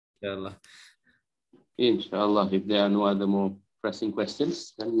Inshallah. Inshallah, if there are no other more pressing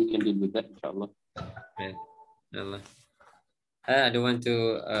questions, then we can deal with that, inshallah. Okay. Inshallah. I don't want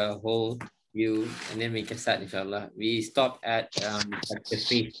to hold you, and then we can start, inshallah. We stopped at chapter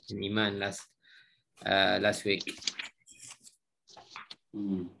 3 in Iman last week.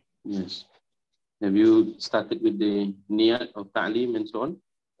 Yes. Have you started with the niyat of ta'lim and so on?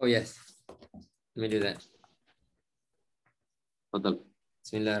 Oh, yes. Let me do that.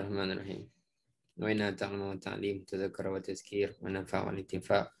 Bismillahirrahmanirrahim. وإنا تعلم والتعليم تذكر وتذكير ونفع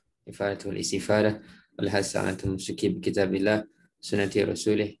والانتفاع إفادة والاستفادة والحث على التمسك بكتاب الله سنة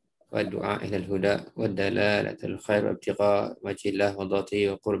رسوله والدعاء إلى الهدى والدلالة الخير وابتغاء وجه الله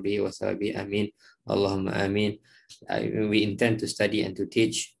وضاته وقربه وثوابه آمين اللهم آمين. We intend to study and to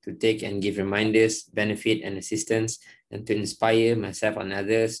teach, to take and give reminders, benefit and assistance, and to inspire myself and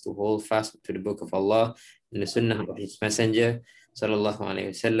others to hold fast to the book of Allah and the sunnah of His Messenger Sallallahu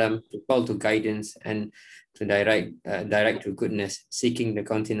Alaihi Wasallam, to call to guidance and to direct to goodness, seeking the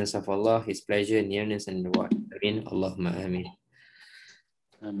countenance of Allah, His pleasure, nearness, and reward. Amin. Allahumma amin.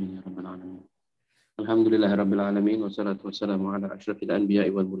 Amin ya rabbal alamin. Alhamdulillah rabbil alamin, wa salatu wa salamu ala ashrafil anbiya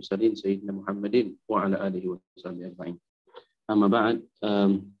wal mursalin sayyidina Muhammadin wa ala alihi wa sahbihi ajma'in. Amma ba'd.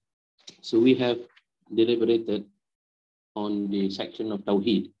 So we have deliberated on the section of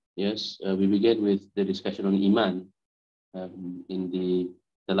Tawheed. Yes, we began with the discussion on Iman in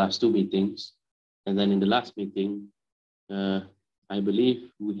the last two meetings, and then in the last meeting I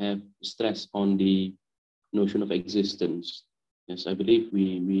believe we have stressed on the notion of existence. Yes, I believe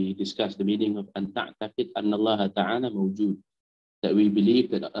we discussed the meaning of an ta'taqid anna Allah ta'ala mawjood, that we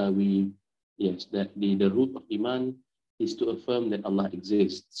believe that that the root of Iman is to affirm that Allah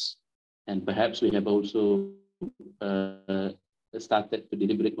exists. And perhaps we have also started to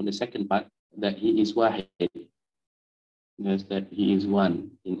deliberate on the second part, that He is wahid. Yes, that He is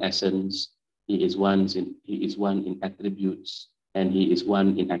one in essence, He is one in attributes, and He is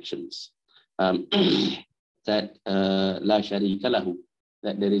one in actions. That la sharika lahu,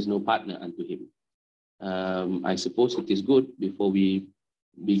 that there is no partner unto Him. I suppose it is good, before we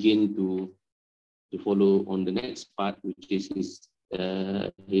begin to follow on the next part, which is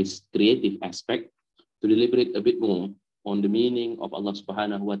his creative aspect, to deliberate a bit more on the meaning of Allah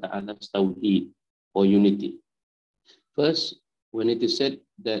subhanahu wa ta'ala's tawheed, or unity. First, when it is said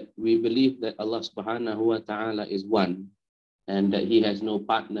that we believe that Allah subhanahu wa ta'ala is one, and that He has no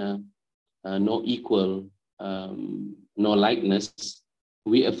partner, no equal, no likeness,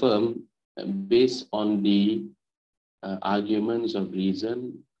 we affirm based on the arguments of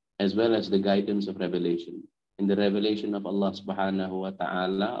reason as well as the guidance of revelation. In the revelation of Allah subhanahu wa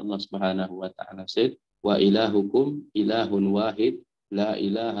ta'ala, Allah subhanahu wa ta'ala said, wa ilahukum ilahun wahid, la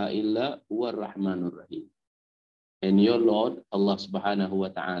ilaha illa huwa ar-rahmanur rahim. And your Lord, Allah subhanahu wa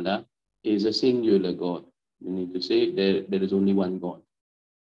ta'ala, is a singular God. You need to say there is only one God,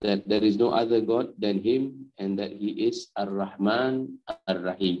 that there is no other God than Him, and that He is Ar-Rahman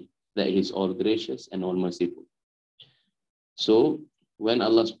Ar-Rahim, that He is all gracious and all merciful. So when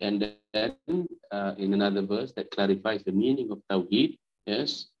Allah, and then in another verse that clarifies the meaning of Tawheed,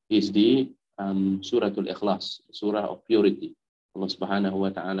 yes, is the Suratul Ikhlas, Surah of purity. Allah subhanahu wa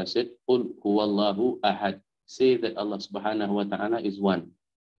ta'ala said, Qul huwallahu ahad. Say that Allah subhanahu wa ta'ala is one.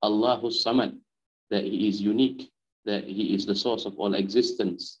 Allahu samad, that He is unique, that He is the source of all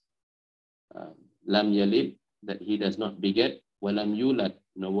existence. Lam yalid, that He does not beget. Walam yulad,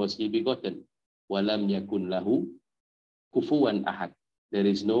 nor was He begotten. Walam yakun lahu kufuwan ahad. There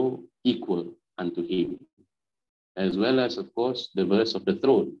is no equal unto Him. As well as, of course, the verse of the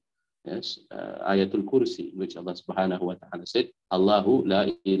throne. Yes, Ayatul Kursi, in which Allah subhanahu wa ta'ala said, Allahu la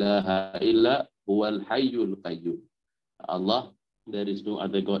ilaha illa huwal hayyul qayyum. Allah, there is no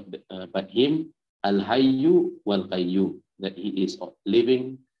other God but Him, al-hayyu wal qayyum, that He is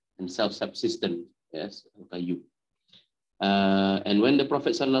living and self-subsistent. Yes, al-qayyum. And when the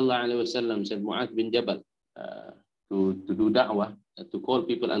Prophet sallallahu alaihi wasallam said Mu'adh bin Jabal to do da'wah, to call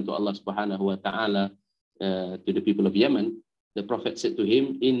people unto Allah subhanahu wa ta'ala, to the people of Yemen, the Prophet said to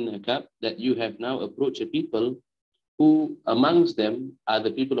him, Innaka, that you have now approached a people who amongst them are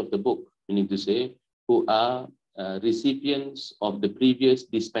the people of the book, meaning to say, who are recipients of the previous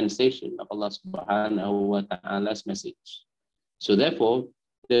dispensation of Allah subhanahu wa ta'ala's message. So therefore,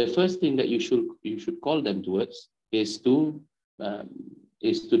 the first thing that you should call them towards is to the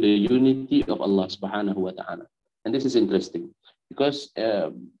unity of Allah subhanahu wa ta'ala. And this is interesting, because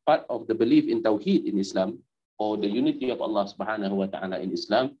part of the belief in Tawheed in Islam, or the unity of Allah subhanahu wa ta'ala in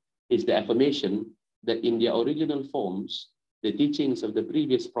Islam, is the affirmation that in their original forms, the teachings of the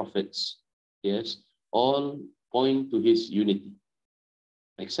previous prophets, yes, all point to His unity.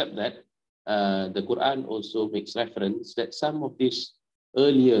 Except that the Quran also makes reference that some of these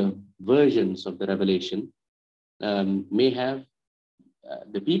earlier versions of the revelation may have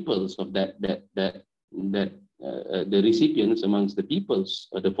the peoples of the recipients amongst the peoples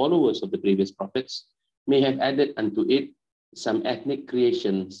or the followers of the previous prophets may have added unto it some ethnic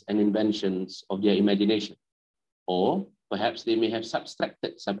creations and inventions of their imagination, or perhaps they may have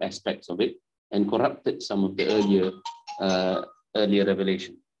subtracted some aspects of it and corrupted some of the earlier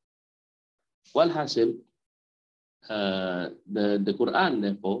revelation. Walhasil, the Quran,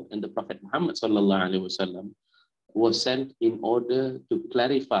 therefore, and the Prophet Muhammad sallallahu alaihi wasallam was sent in order to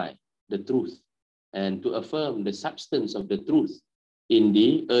clarify the truth and to affirm the substance of the truth in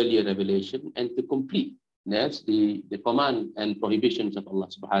the earlier revelation and to complete, yes, the command and prohibitions of Allah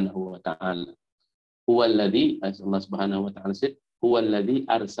subhanahu wa ta'ala. Huwa alladhi, as Allah subhanahu wa ta'ala said, Huwa alladhi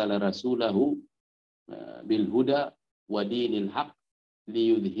arsala rasulahu bil huda wa dinil haq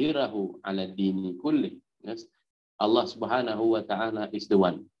liyudhhirahu ala dini kulli. Yes, Allah subhanahu wa ta'ala is the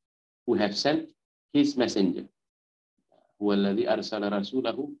one who have sent his messenger. Huwa alladhi arsala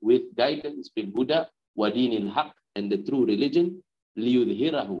rasulahu with guidance bil huda wa dinil haq, and the true religion,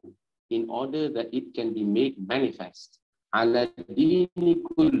 liyudhhirahu, in order that it can be made manifest ala dini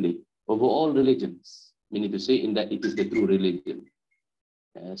kulli, over all religions, meaning to say in that it is the true religion.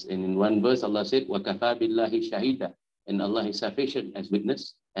 Yes, and in one verse Allah said, wa kafa billahi shahida, and Allah is sufficient as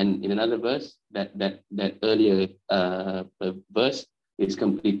witness. And in another verse, that earlier verse is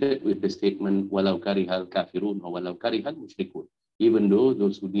completed with the statement, walau karihal kafirun, or walau karihal mushrikun, even though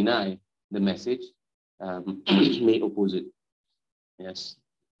those who deny the message may oppose it. Yes.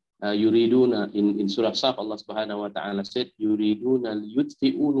 Yuriduna, in Surah Saf, Allah subhanahu wa ta'ala said, Yuriduna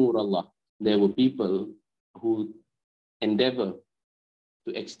yutfi'u nurallah. There were people who endeavor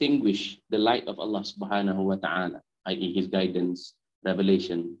to extinguish the light of Allah subhanahu wa ta'ala, i.e. his guidance,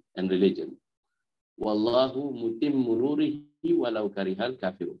 revelation, and religion. Wallahu mutimmu nurihi walau karihal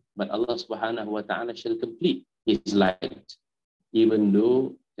kafirun. But Allah subhanahu wa ta'ala shall complete his light, even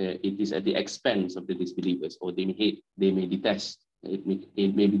though it is at the expense of the disbelievers, or they may hate, they may detest. It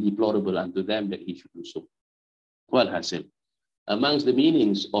may be deplorable unto them that he should do so. Walhasil, amongst the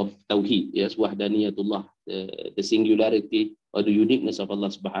meanings of Tawheed, yes, Wahdaniyatullah, the singularity or the uniqueness of Allah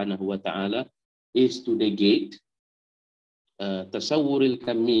subhanahu wa ta'ala, is to negate tasawwur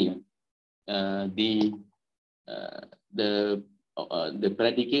al-kammiyah, the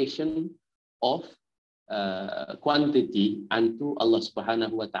predication of quantity unto Allah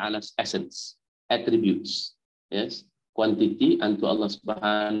subhanahu wa ta'ala's essence, attributes. Yes, quantity unto Allah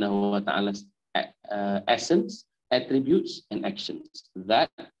subhanahu wa ta'ala's essence, attributes, and actions. That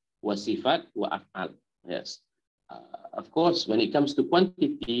was sifat wa af'al. Yes. Of course, when it comes to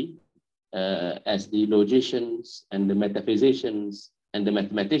quantity, as the logicians and the metaphysicians and the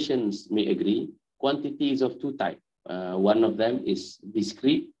mathematicians may agree, quantity is of two types. One of them is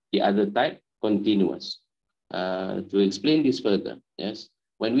discrete, the other type continuous. To explain this further, yes,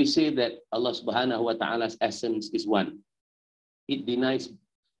 when we say that Allah subhanahu wa ta'ala's essence is one, it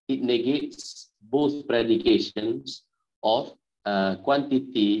negates both predications of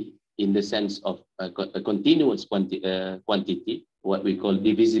quantity in the sense of a continuous quantity, what we call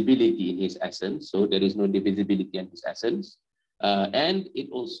divisibility in his essence. So there is no divisibility in his essence. And it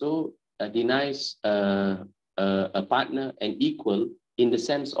also denies a partner and equal in the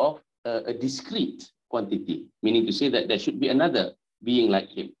sense of a discrete quantity, meaning to say that there should be another being like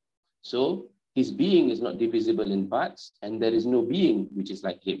him. So his being is not divisible in parts, and there is no being which is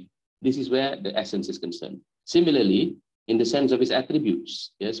like him. This is where the essence is concerned. Similarly, in the sense of his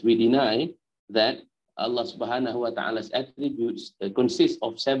attributes, yes, we deny that Allah subhanahu wa ta'ala's attributes consist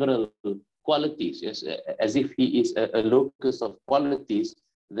of several qualities, yes, as if he is a locus of qualities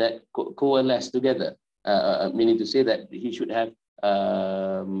that coalesce together, meaning to say that he should have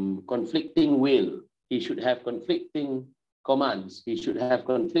conflicting will, he should have conflicting commands, he should have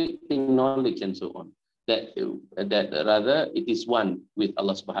conflicting knowledge, and so on. That rather it is one with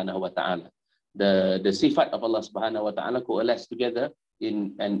Allah subhanahu wa ta'ala. The sifat of Allah subhanahu wa ta'ala coalesce together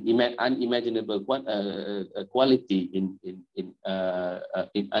in an unimaginable quality, in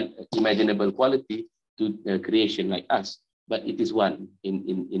unimaginable quality to creation like us. But it is one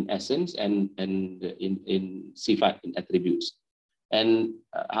in essence and in sifat, in attributes. And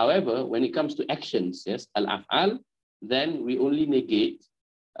however, when it comes to actions, yes, al-af'al, then we only negate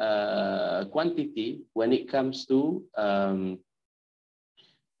quantity when it comes to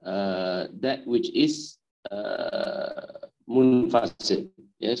that which is munfasil.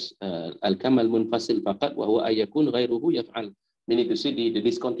 Yes, al-kamal munfasil faqat wa huwa ayakun ghayruhu yaf'al. Meaning to say the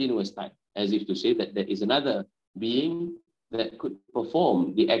discontinuous type, as if to say that there is another being that could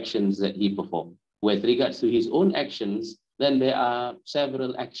perform the actions that he performed. With regards to his own actions, then there are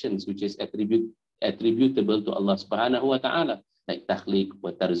several actions which is attributable to Allah subhanahu wa ta'ala, like takhliq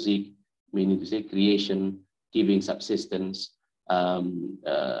wa tarzik, meaning to say creation, giving subsistence,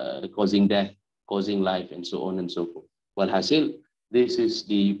 causing death, causing life, and so on and so forth. Walhasil, this is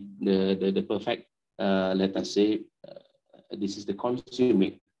the perfect, let us say, this is the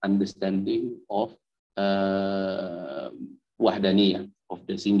consummate understanding of wahdaniyah, of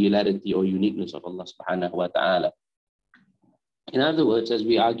the singularity or uniqueness of Allah subhanahu wa ta'ala. In other words, as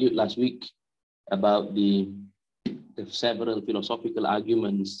we argued last week about the several philosophical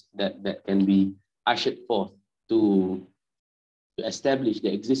arguments that can be ushered forth to establish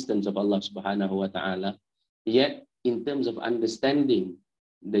the existence of Allah subhanahu wa ta'ala, yet in terms of understanding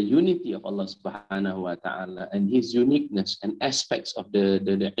the unity of Allah subhanahu wa ta'ala and his uniqueness and aspects of the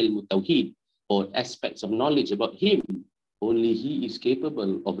ilm tawheed, or aspects of knowledge about him, only he is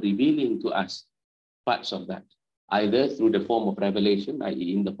capable of revealing to us parts of that, either through the form of revelation,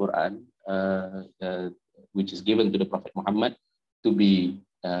 i.e. in the Quran, which is given to the Prophet Muhammad to be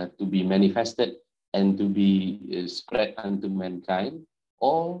manifested and to be spread unto mankind,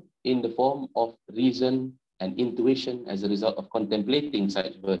 or in the form of reason and intuition as a result of contemplating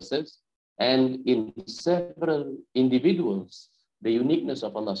such verses. And in several individuals, the uniqueness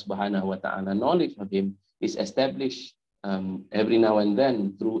of Allah subhanahu wa ta'ala, knowledge of him, is established every now and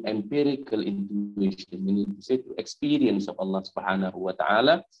then through empirical intuition, meaning to say through experience of Allah subhanahu wa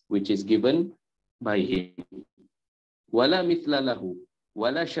ta'ala, which is given by him. Wala mithla lahu,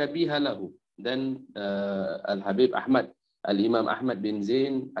 wala shabiha lahu. Then Al-Habib Ahmad, Al-Imam Ahmad bin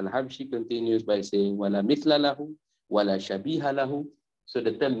Zein Al-Habsyi continues by saying, wala mithla lahu, wala shabiha lahu. So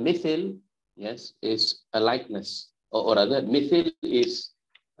the term mithil, yes, is a likeness, or rather, mithil is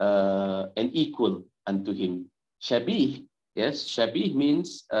an equal unto him. Shabih, yes, shabih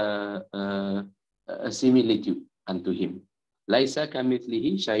means a similitude unto him. Laisa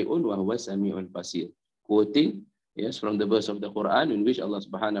kamithlihi shay'un wa huwa sami'ul basir. Quoting, yes, from the verse of the Quran in which Allah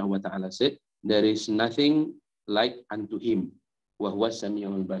subhanahu wa ta'ala said, there is nothing like unto him, wa huwa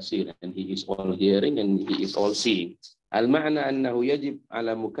sami'ul basir, and he is all hearing and he is all seeing. Al-ma'na annahu yajib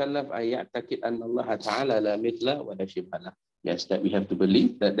ala mukallaf an ya'taqid anna Allah ta'ala la mithla wa la shibha lah. Yes, that we have to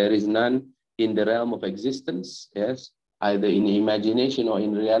believe that there is none in the realm of existence, yes, either in imagination or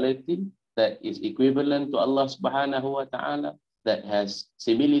in reality, that is equivalent to Allah subhanahu wa ta'ala, that has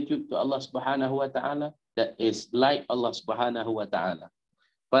similitude to Allah subhanahu wa ta'ala, that is like Allah subhanahu wa ta'ala.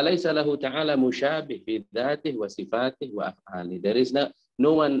 فَلَيْسَ لَهُ تَعَالَى مُشَابِهِ فِي ذَاتِهِ وَصِفَاتِهِ وَأَفْعَالِهِ. There is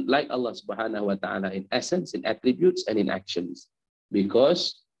no one like Allah subhanahu wa ta'ala in essence, in attributes, and in actions.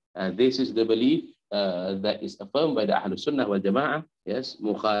 Because this is the belief that is affirmed by the Ahlus Sunnah wal Jami'ah, yes,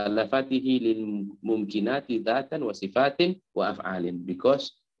 mukhalafatihi lil mumkinati dhatan wa sifatin wa af'alin,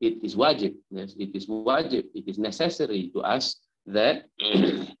 because it is wajib, yes, it is wajib, it is necessary to us that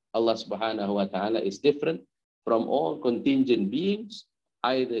Allah subhanahu wa ta'ala is different from all contingent beings,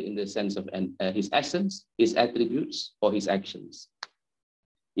 either in the sense of his essence, his attributes, or his actions.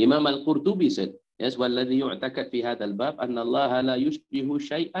 Imam al-Qurtubi said, yes, وَالَّذِي يُعْتَكَدْ فِي هَذَا الْبَابِ أَنَّ اللَّهَ لَا يُشْبِهُ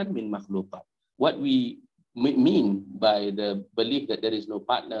شَيْئًا مِنْ مَخْلُوقًا. What we mean by the belief that there is no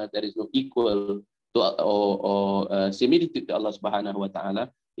partner, there is no equal to, or similitude to Allah subhanahu wa ta'ala,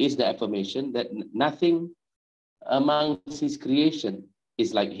 is the affirmation that nothing amongst his creation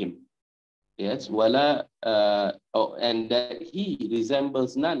is like him. Yes, wala, and that he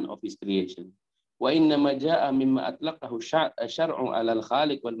resembles none of his creation. وَإِنَّمَا جَاءَ مِمَّا أَطْلَقَهُ الشَّرْعُ عَلَى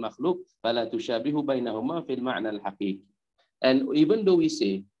الْخَالِقِ وَالْمَخْلُوقِ فَلَا تُشَابِهُ بَيْنَهُمَا فِي الْمَعْنَى الْحَقِيقِ. And even though we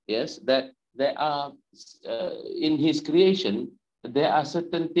say, yes, that there are, in his creation, there are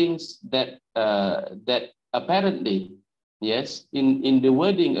certain things that apparently, yes, in the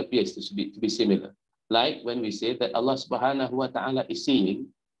wording appears to be similar. Like when we say that Allah subhanahu wa ta'ala is seeing,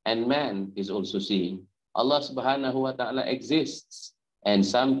 and man is also seeing. Allah subhanahu wa ta'ala exists, and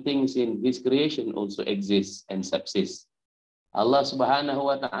some things in his creation also exist and subsist. Allah subhanahu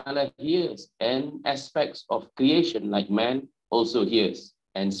wa ta'ala hears, and aspects of creation like man also hears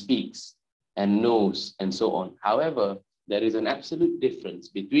and speaks and knows and so on. However, there is an absolute difference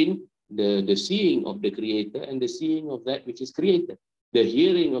between the seeing of the creator and the seeing of that which is created. The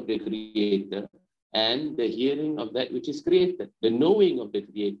hearing of the creator and the hearing of that which is created, the knowing of the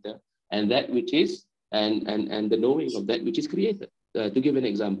creator and that which is, and the knowing of that which is created. To give an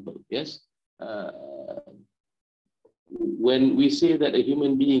example, yes, when we say that a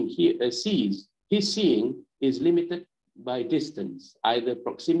human being sees, his seeing is limited by distance, either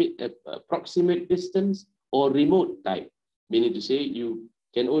proximate distance or remote type, meaning to say you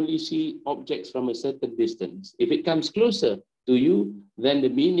can only see objects from a certain distance. If it comes closer to you, then the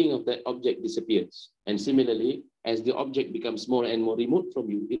meaning of that object disappears. And similarly, as the object becomes more and more remote from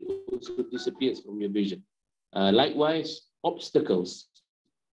you, it also disappears from your vision. Likewise, obstacles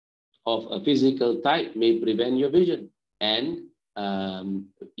of a physical type may prevent your vision, and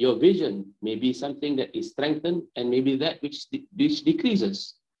your vision may be something that is strengthened, and maybe that which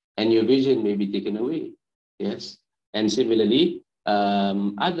decreases, and your vision may be taken away. Yes, and similarly,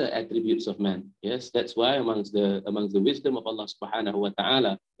 other attributes of man. Yes, that's why amongst the wisdom of Allah Subhanahu wa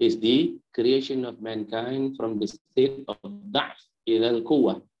Taala is the creation of mankind from the state of da'f ila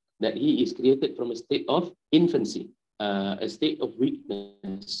al-quwwah, that he is created from a state of infancy, a state of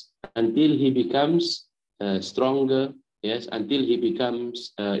weakness, until he becomes stronger. Yes, until he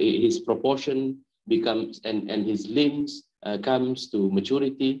becomes his proportion becomes and his limbs comes to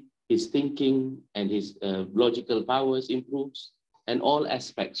maturity. His thinking and his logical powers improves, and all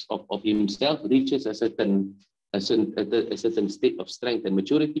aspects of himself reaches a certain state of strength and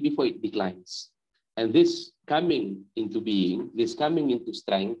maturity before it declines. And this coming into being, this coming into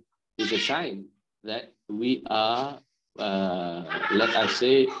strength, is a sign that we are, let us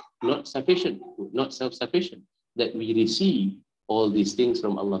say, not sufficient, not self-sufficient, that we receive all these things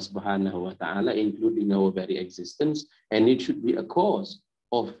from Allah Subhanahu wa Ta'ala, including our very existence, and it should be a cause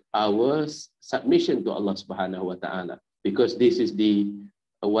of our submission to Allah Subhanahu wa Ta'ala, because this is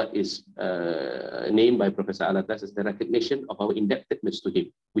what is named by Professor Attas as the recognition of our indebtedness to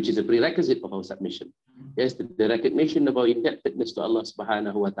him, which is a prerequisite of our submission. Yes, the recognition of our indebtedness to Allah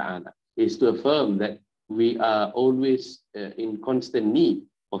Subhanahu wa Ta'ala is to affirm that we are always in constant need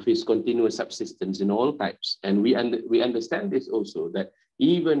of his continuous subsistence in all types. And we understand this also, that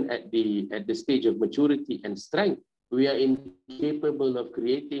even at the stage of maturity and strength, we are incapable of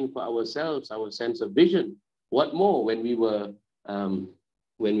creating for ourselves our sense of vision. What more when we were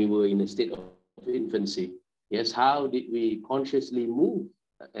in a state of infancy? Yes, how did we consciously move?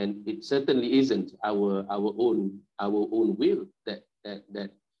 And it certainly isn't our own will that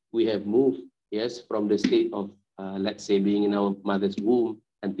we have moved. Yes, from the state of let's say being in our mother's womb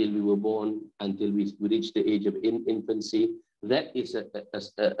until we were born, until we reached the age of infancy. That is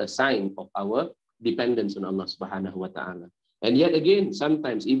a sign of our dependence on Allah Subhanahu wa Ta'ala. And yet again,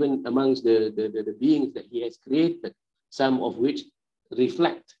 sometimes even amongst the beings that he has created, some of which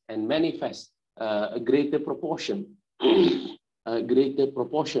reflect and manifest a greater proportion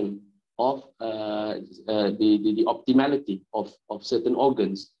of the optimality of certain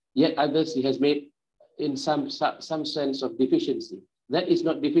organs. Yet others he has made in some sense of deficiency. That is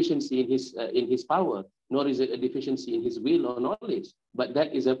not deficiency in his power, nor is it a deficiency in his will or knowledge, but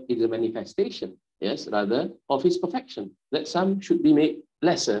that is a manifestation, yes, rather, of his perfection. That some should be made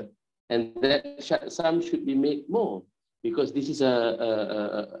lesser, and that some should be made more, because this is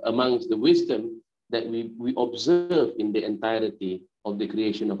amongst the wisdom that we observe in the entirety of the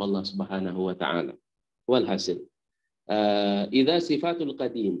creation of Allah Subhanahu wa Ta'ala. Walhasil, إذا صفات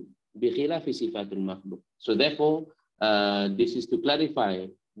القديم بخلاف صفات المخلوق. So therefore, this is to clarify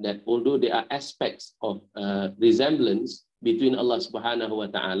that although there are aspects of resemblance between Allah Subhanahu wa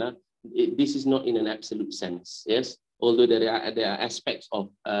Ta'ala, this is not in an absolute sense. Yes, although there are aspects of,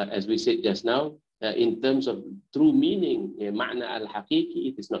 as we said just now, in terms of true meaning, ma'na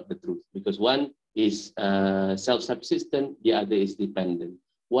al-haqiqi, it is not the truth, because one is self-subsistent, the other is dependent.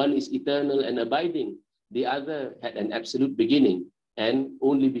 One is eternal and abiding, the other had an absolute beginning and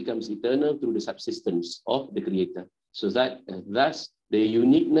only becomes eternal through the subsistence of the Creator. So that thus the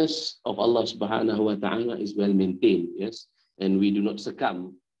uniqueness of Allah Subhanahu wa Ta'ala is well maintained, yes, and we do not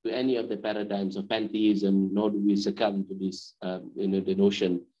succumb to any of the paradigms of pantheism, nor do we succumb to this, the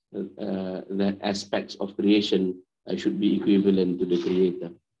notion that aspects of creation should be equivalent to the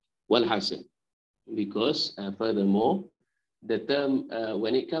Creator. Walhasil, because furthermore, the term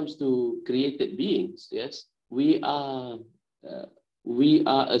when it comes to created beings, yes, we are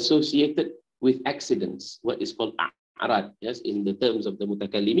associated with accidents, what is called a'rad, yes, in the terms of the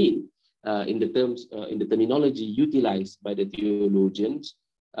mutakallimin, in the terminology utilized by the theologians.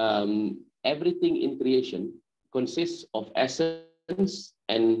 Everything in creation consists of essence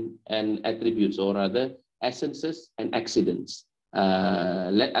and attributes, or rather essences and accidents.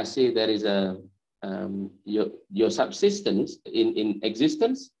 Let us say there is your subsistence in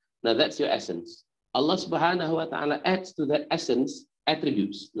existence. Now that's your essence. Allah Subhanahu wa Ta'ala adds to that essence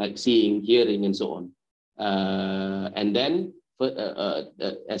attributes like seeing, hearing, and so on. And then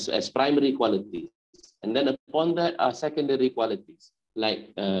as primary qualities. And then upon that are secondary qualities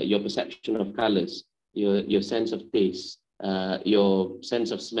like your perception of colors, your sense of taste, your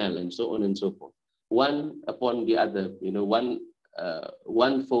sense of smell, and so on and so forth. One upon the other, one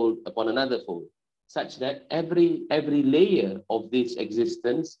one fold upon another fold, such that every layer of this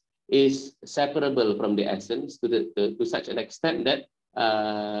existence is separable from the essence to such an extent that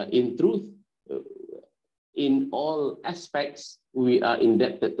in truth, in all aspects, we are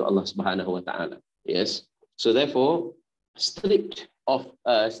indebted to Allah subhanahu wa ta'ala. Yes. So therefore, stripped of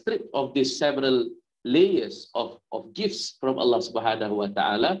these several layers of gifts from Allah subhanahu wa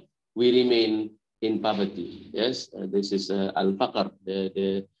ta'ala, we remain in poverty. Yes. This is al-faqr,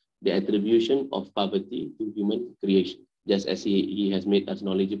 the attribution of poverty to human creation. Just as he has made us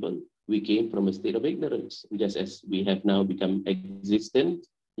knowledgeable, we came from a state of ignorance. Just as we have now become existent,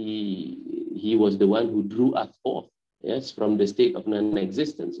 he was the one who drew us forth, yes, from the state of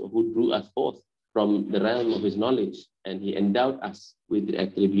non-existence, or who drew us forth from the realm of his knowledge, and he endowed us with the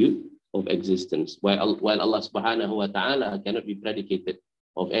attribute of existence. While Allah subhanahu wa ta'ala cannot be predicated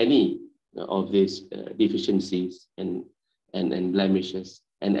of any of these deficiencies and blemishes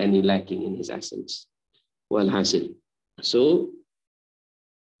and any lacking in his essence. Well, hasil. So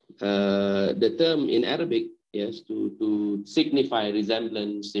the term in Arabic, yes, to signify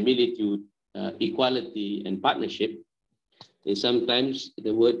resemblance, similitude, equality, and partnership is sometimes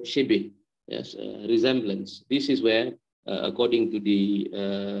the word shibih, yes, resemblance. This is where, according to the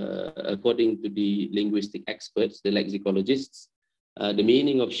linguistic experts, the lexicologists, the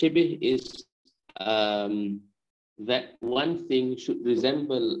meaning of shibih is that one thing should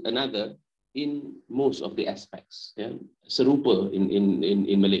resemble another in most of the aspects. Yeah? Serupa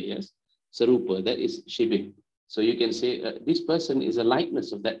in Malay, yes. Serupa, that is shibih. So you can say this person is a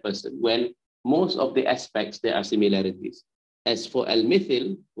likeness of that person when most of the aspects there are similarities. As for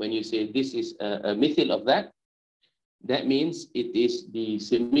al-mithil, when you say this is a mithil of that, that means it is the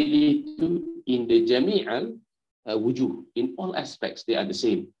similitude in the Jami'ah wujuh. In all aspects, they are the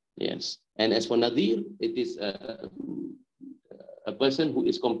same. Yes. And as for nadir, it is a person who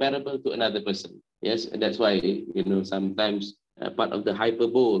is comparable to another person. Yes. And that's why, sometimes part of the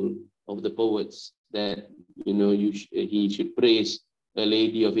hyperbole of the poets that, he should praise a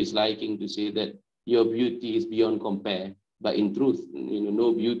lady of his liking to say that your beauty is beyond compare. But in truth,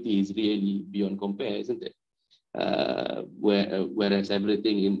 no beauty is really beyond compare, isn't it? Whereas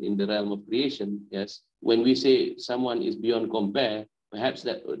everything in the realm of creation, yes, when we say someone is beyond compare, perhaps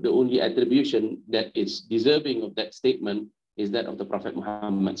that the only attribution that is deserving of that statement is that of the Prophet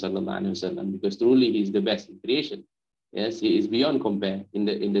Muhammad sallallahu alaihi wasallam, because truly he is the best in creation. Yes, he is beyond compare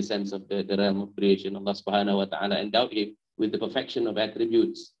in the sense of the realm of creation. Allah subhanahu wa ta'ala endowed him with the perfection of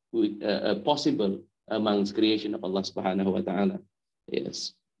attributes possible amongst creation of Allah subhanahu wa ta'ala.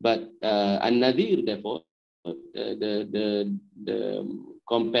 Yes. But an-nadir, therefore, the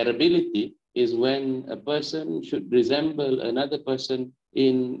comparability is when a person should resemble another person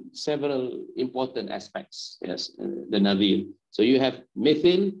in several important aspects. Yes, the nadir. So you have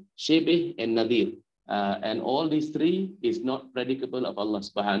mithil, shibih, and nadir. And all these three is not predicable of Allah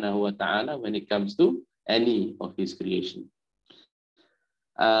subhanahu wa ta'ala when it comes to any of his creation.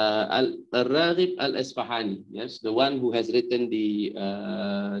 Al-Raghib al-Isfahani, yes, the one who has written the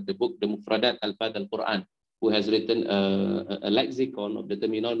book, the Mufradat al-Fad al-Quran, who has written a lexicon of the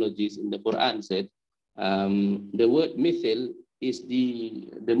terminologies in the Quran, said the word mithil is the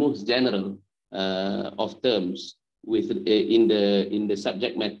most general of terms in the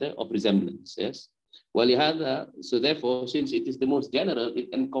subject matter of resemblance. Yes. So therefore, since it is the most general, it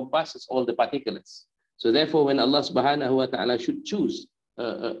encompasses all the particulars. So therefore, when Allah subhanahu wa ta'ala should choose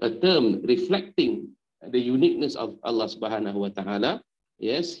a term reflecting the uniqueness of Allah subhanahu wa ta'ala,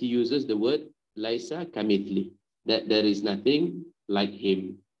 yes, he uses the word laisa kamithli, that there is nothing like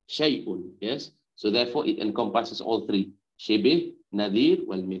him, shay'un. Yes, so therefore it encompasses all three: shibih, nadir,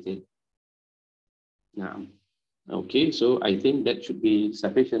 wal mithil. Now, okay, so I think that should be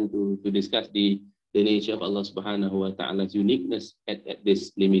sufficient to discuss the nature of Allah subhanahu wa ta'ala's uniqueness at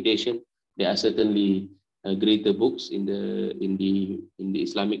this limitation. There are certainly greater books in the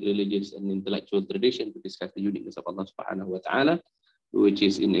Islamic religious and intellectual tradition to discuss the uniqueness of Allah subhanahu wa ta'ala, which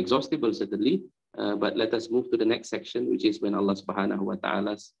is inexhaustible certainly. But let us move to the next section, which is when Allah subhanahu wa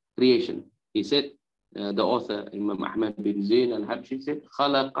ta'ala's creation. He said, the author Imam Ahmad bin Zein al-Habsyi said,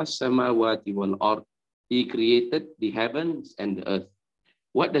 khalaqas samawati wal ard. He created the heavens and the earth.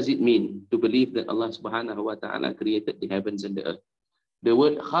 What does it mean to believe that Allah subhanahu wa ta'ala created the heavens and the earth? The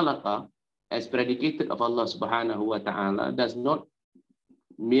word khalaqa, as predicated of Allah subhanahu wa ta'ala, does not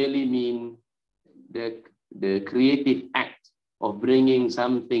merely mean the creative act of bringing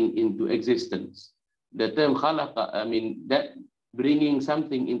something into existence. The term khalaqa, that bringing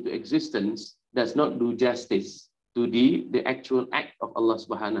something into existence does not do justice to the actual act of Allah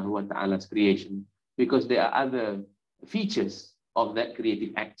subhanahu wa ta'ala's creation, because there are other features of that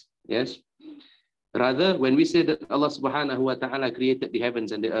creative act. Yes. Rather, when we say that Allah subhanahu wa ta'ala created the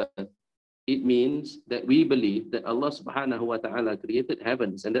heavens and the earth, it means that we believe that Allah subhanahu wa ta'ala created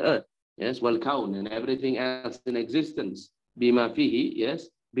heavens and the earth. Yes, wal kaun, and everything else in existence. Bima fihi, yes,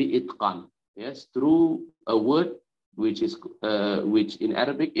 bi itqan. Yes, through a word which in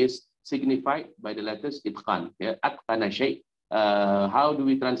Arabic is signified by the letters itqan. Yeah, atqana shay. How do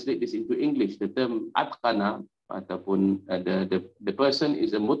we translate this into English? The term atqana ataupun the person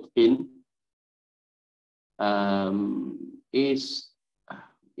is a mutqin. Is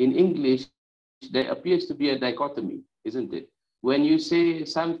in English, there appears to be a dichotomy, isn't it? When you say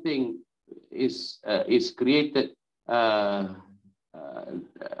something is created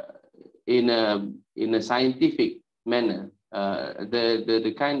in a scientific manner,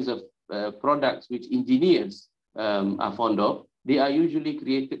 the kinds of products which engineers are fond of, they are usually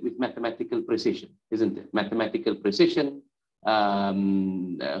created with mathematical precision, isn't it? Mathematical precision,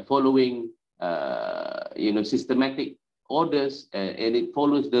 following systematic orders, and it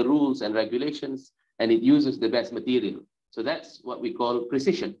follows the rules and regulations, and it uses the best material. So that's what we call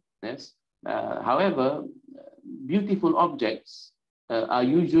precision. Yes. However, beautiful objects are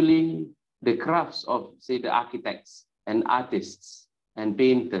usually the crafts of, say, the architects and artists and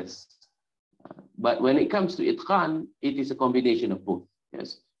painters. But when it comes to itqan, it is a combination of both.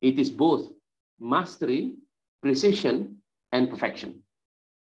 Yes, it is both mastery, precision, and perfection.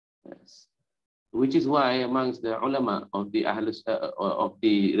 Yes. Which is why amongst the ulama of the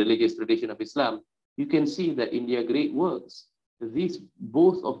religious tradition of Islam, you can see that in their great works,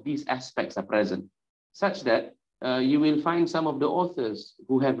 both of these aspects are present, such that you will find some of the authors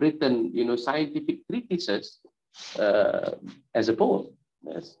who have written, scientific treatises as a poem.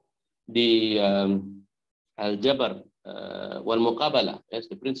 Yes, the Al-Jabr wal-Muqabala, yes,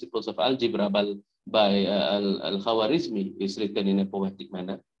 the principles of algebra by Al-Khawarizmi is written in a poetic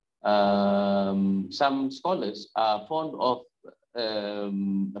manner. Some scholars are fond of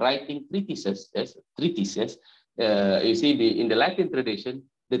writing treatises. Yes, treatises. You see, in the Latin tradition,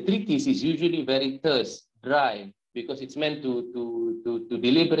 the treatise is usually very terse, dry, because it's meant to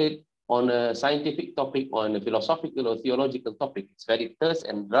deliberate on a scientific topic, or on a philosophical or theological topic. It's very terse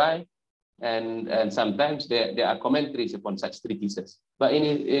and dry, and sometimes there are commentaries upon such treatises. But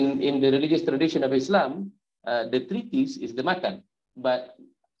in the religious tradition of Islam, the treatise is the matan. But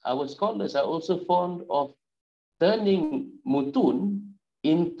our scholars are also fond of turning mutun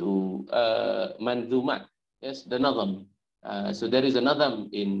into manzumat. Yes, the nadam. So there is a nadam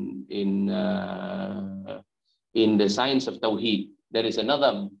in the science of tawheed. There is a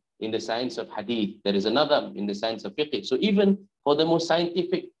nadam in the science of hadith. There is a nadam in the science of fiqh. So even for the most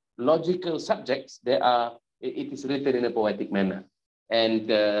scientific, logical subjects, it is written in a poetic manner.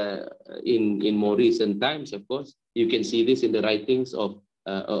 And in more recent times, of course, you can see this in the writings of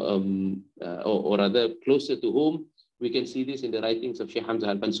or rather closer to home, we can see this in the writings of Sheikh Hamza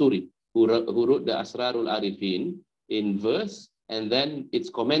al-Pansuri, who wrote the Asrarul Arifin in verse, and then its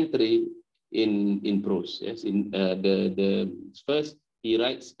commentary in prose. Yes, in the first he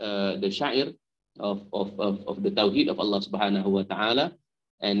writes the Sha'ir of the Tawheed of Allah subhanahu wa ta'ala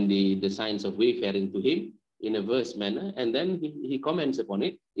and the science of wayfaring to him in a verse manner, and then he comments upon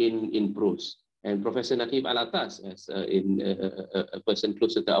it in prose. And Professor Naqib Al-Attas, as a person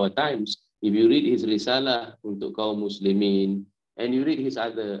closer to our times, if you read his Risalah untuk kaum Muslimin, and you read his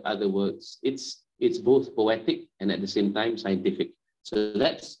other works, it's both poetic and at the same time scientific. So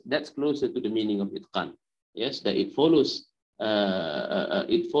that's closer to the meaning of itqan. Yes, that it follows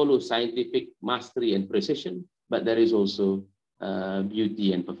scientific mastery and precision, but there is also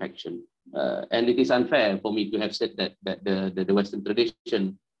beauty and perfection. And it is unfair for me to have said that the Western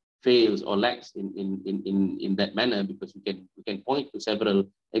tradition fails or lacks in that manner, because we can point to several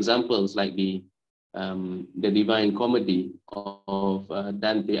examples like the Divine Comedy of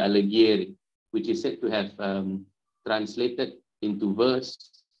Dante Alighieri, which is said to have translated into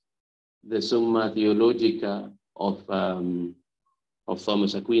verse the Summa Theologica of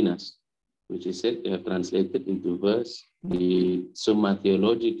Thomas Aquinas, which is said to have translated into verse the Summa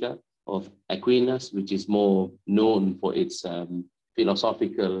Theologica of Aquinas, which is more known for its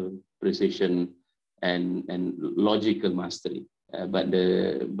philosophical precision and logical mastery, but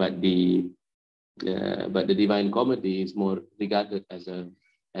the Divine Comedy is more regarded as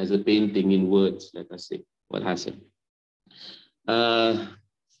a painting in words, let us say. What has it?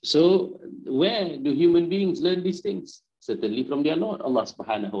 So where do human beings learn these things? Certainly from their Lord, Allah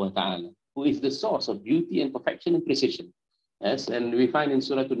subhanahu wa ta'ala, who is the source of beauty and perfection and precision. Yes, and we find in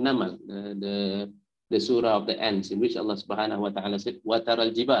Suratul Namal, the surah of the ants, in which Allah subhanahu wa ta'ala said,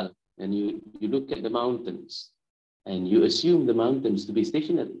 وَتَرَى الْجِبَالِ, and you look at the mountains. and you assume the mountains to be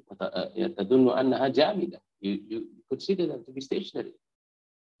stationary. You consider them to be stationary.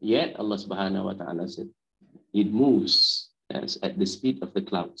 Yet Allah subhanahu wa ta'ala said, it moves, yes, at the speed of the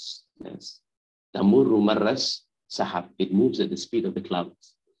clouds. Yes. Tamurru marras sahab. It moves at the speed of the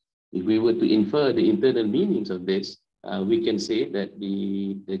clouds. If we were to infer the internal meanings of this, we can say that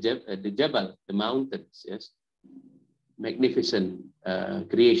the Jabal, the mountains, yes, magnificent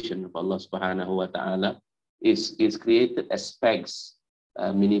creation of Allah subhanahu wa ta'ala, is created as pegs,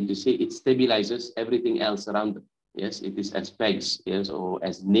 meaning to say it stabilizes everything else around them. Yes, it is as pegs, yes, or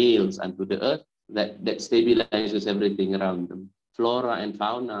as nails unto the earth that stabilizes everything around them. Flora and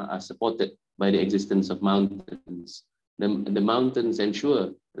fauna are supported by the existence of mountains. The mountains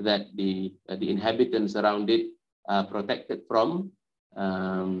ensure that the inhabitants around it are protected from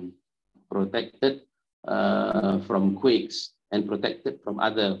quakes and protected from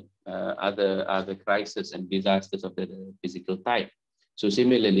other crises and disasters of the physical type. So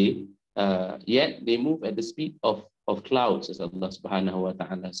similarly, yet they move at the speed of clouds, as Allah subhanahu wa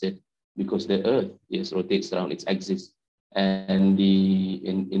ta'ala said, because the earth, yes, rotates around its axis, and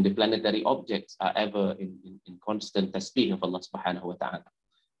in the planetary objects are ever in constant tasbih of Allah subhanahu wa ta'ala.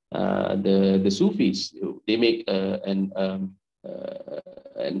 The Sufis, they make an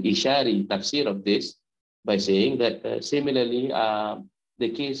ishari tafsir of this by saying that similarly, the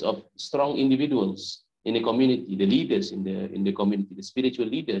case of strong individuals in a community, the leaders in the community, the spiritual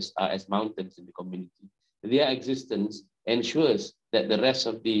leaders are as mountains in the community. Their existence ensures that the rest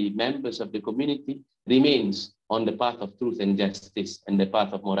of the members of the community remains on the path of truth and justice, and the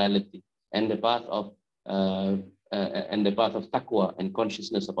path of morality, and the path of taqwa and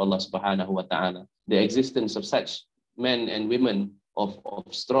consciousness of Allah subhanahu wa ta'ala. The existence of such men and women of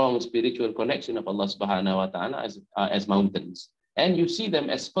strong spiritual connection of Allah subhanahu wa ta'ala as mountains. And you see them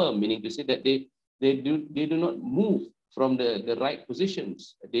as firm, meaning to say that they do not move from the right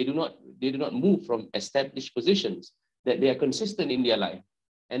positions. They do not move from established positions, that they are consistent in their life.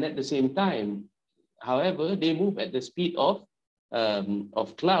 And at the same time, however, they move at the speed of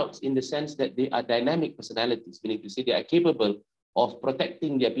clouds, in the sense that they are dynamic personalities, meaning to say they are capable of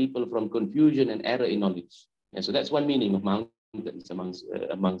protecting their people from confusion and error in knowledge. And so that's one meaning of mountains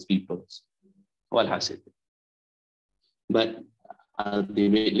amongst peoples. Walhasil. But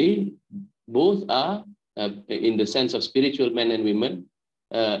ultimately, both are, in the sense of spiritual men and women,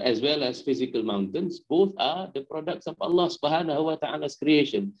 as well as physical mountains, both are the products of Allah subhanahu wa ta'ala's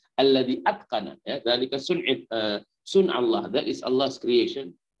creation. Alladhi atqana, dhalika sun Allah, that is Allah's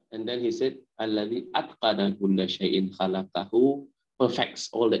creation. And then he said, Alladhi atqana kulla shay'in khalaqahu, perfects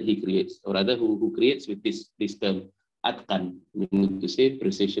all that he creates, or rather who creates with this term, atqan, meaning to say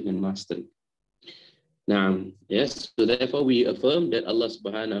precision and mastery. Now, yes, so therefore we affirm that Allah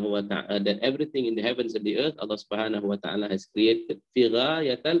subhanahu wa ta'ala, that everything in the heavens and the earth, Allah subhanahu wa ta'ala has created fi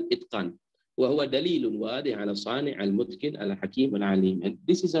ghayatal itqan, wa huwa dalilun wadi ala sani' al-mutkin al-hakim al-alim. And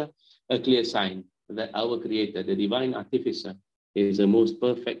this is a clear sign that our creator, the divine artificer, is the most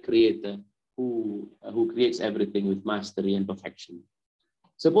perfect creator who creates everything with mastery and perfection.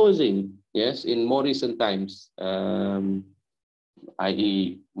 Supposing, yes, in more recent times,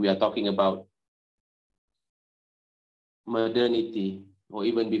 i.e. we are talking about modernity, or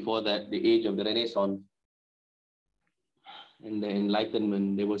even before that, the age of the Renaissance and the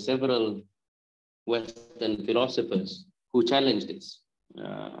Enlightenment, there were several Western philosophers who challenged this.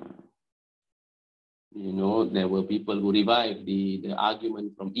 There were people who revived the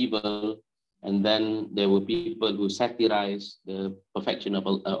argument from evil, and then there were people who satirized the perfection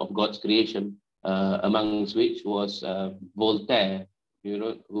of God's creation, amongst which was Voltaire,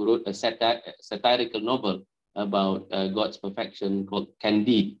 who wrote a satirical novel about God's perfection called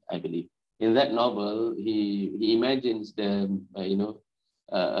Candide, I believe. In that novel, he imagines a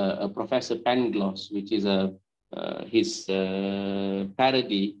Professor Pangloss, which is his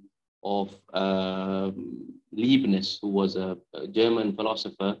parody of Leibniz, who was a German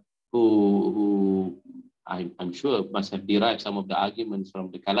philosopher who I'm sure must have derived some of the arguments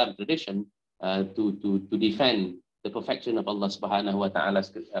from the Kalam tradition to defend the perfection of Allah subhanahu wa ta'ala,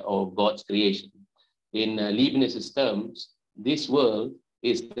 or God's creation. In Leibniz's terms, this world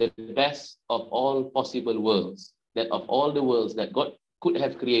is the best of all possible worlds, that of all the worlds that God could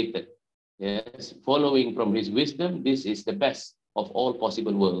have created, yes, following from his wisdom, this is the best of all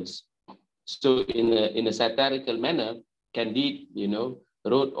possible worlds. So in a satirical manner, Candide,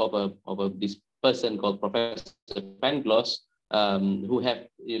 wrote of this person called Professor Pangloss, who had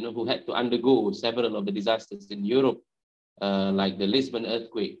to undergo several of the disasters in Europe, like the Lisbon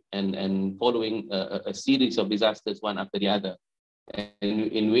earthquake, and following a series of disasters one after the other,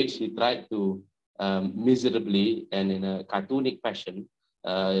 in which he tried to miserably and in a cartoonic fashion,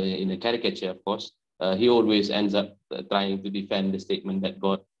 in a caricature, of course, he always ends up trying to defend the statement that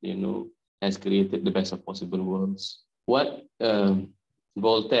God, has created the best of possible worlds. What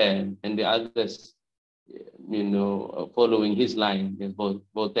Voltaire and the others, following his line,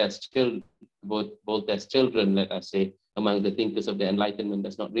 Voltaire's children, let us say, among the thinkers of the Enlightenment,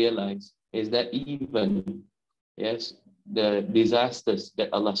 does not realize is that even, yes, the disasters that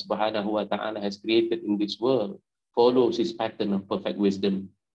Allah subhanahu wa ta'ala has created in this world follows his pattern of perfect wisdom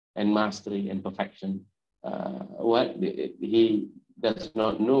and mastery and perfection. What he does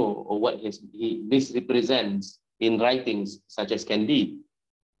not know, or what he misrepresents in writings such as Candide,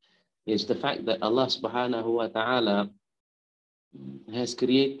 is the fact that Allah subhanahu wa ta'ala has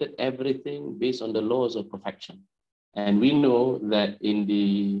created everything based on the laws of perfection. And we know that in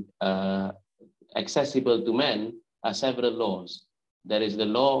the accessible to man are several laws. There is the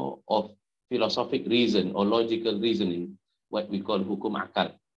law of philosophic reason or logical reasoning, what we call hukum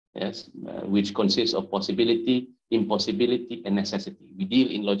akal, yes, which consists of possibility, impossibility, and necessity. We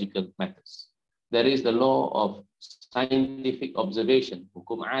deal in logical matters. There is the law of scientific observation,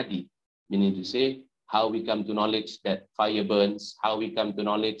 hukum adi, meaning to say how we come to knowledge that fire burns, how we come to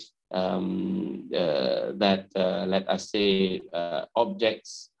knowledge that, let us say,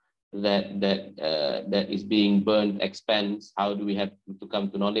 objects that is being burned expands. How do we have to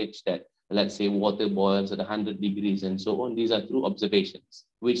come to knowledge that, let's say, water boils at 100 degrees and so on? These are true observations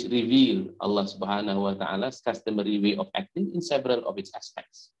which reveal Allah subhanahu wa ta'ala's customary way of acting in several of its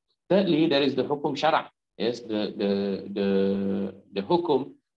aspects. Thirdly, there is the hukum shara', yes, the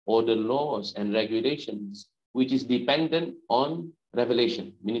hukum or the laws and regulations which is dependent on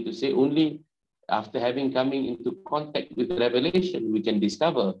revelation, meaning to say only after having coming into contact with revelation we can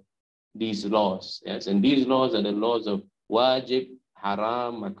discover these laws, yes, and these laws are the laws of wajib,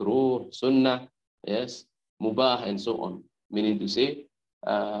 haram, makruh, sunnah, yes, mubah, and so on, meaning to say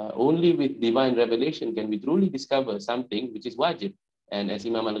only with divine revelation can we truly discover something which is wajib. And as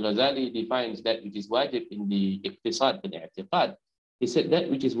Imam al-Ghazali defines that which is wajib in the iqtisad and i'tiqad, he said that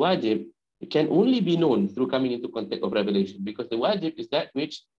which is wajib, it can only be known through coming into contact of revelation, because the wajib is that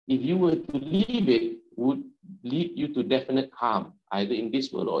which, if you were to leave it, would lead you to definite harm, either in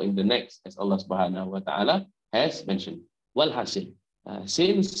this world or in the next, as Allah subhanahu wa ta'ala has mentioned. Walhasil,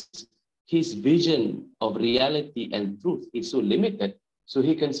 since his vision of reality and truth is so limited, so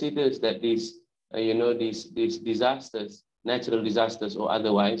he considers that these disasters, natural disasters or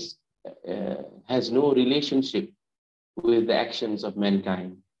otherwise, has no relationship with the actions of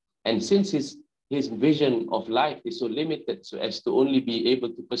mankind. And since his vision of life is so limited, so as to only be able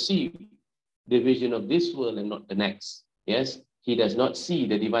to perceive the vision of this world and not the next, yes, he does not see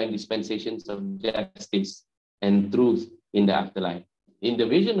the divine dispensations of justice and truth in the afterlife. In the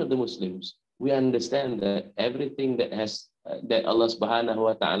vision of the Muslims, we understand that everything that Allah subhanahu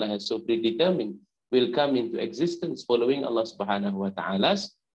wa ta'ala has so predetermined will come into existence following Allah subhanahu wa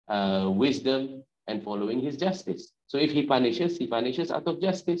ta'ala's wisdom and following his justice. So if he punishes out of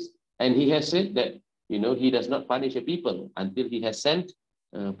justice. And he has said that, he does not punish a people until he has sent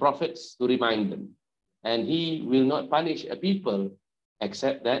prophets to remind them. And he will not punish a people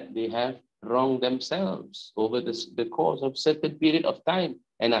except that they have wronged themselves over the course of certain period of time.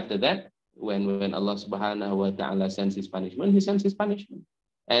 And after that, when Allah subhanahu wa ta'ala sends his punishment, he sends his punishment.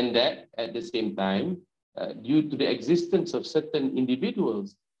 And that at the same time, due to the existence of certain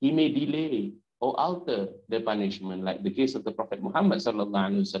individuals, he may delay or alter the punishment, like the case of the Prophet Muhammad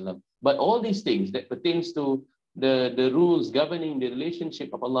sallallahu alaihi wasallam. But all these things that pertains to the rules governing the relationship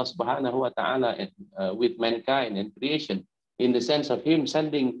of Allah subhanahu wa ta'ala with mankind and creation, in the sense of him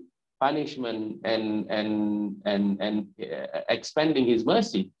sending punishment and expanding his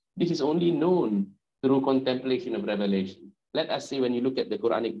mercy, this is only known through contemplation of revelation. Let us see, when you look at the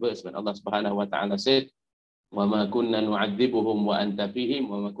Quranic verse, when Allah subhanahu wa ta'ala said, وَمَا كُنَّا نُعَذِّبُهُمْ وَأَنْتَ فِيهِمْ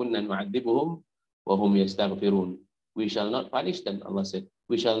وَمَا كُنَّا نُعَذِّبُهُمْ وَهُمْ يَسْتَغْفِرُونَ. We shall not punish them, Allah said.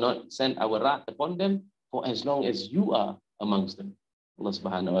 We shall not send our wrath upon them for as long as you are amongst them. Allah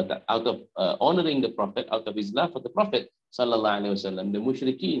subhanahu wa ta'ala, out of honoring the Prophet, out of his love for the Prophet sallallahu alaihi wasallam, the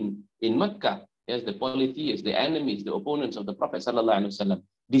mushrikeen in Mecca, yes, the polytheists, the enemies, the opponents of the Prophet sallallahu alaihi wasallam,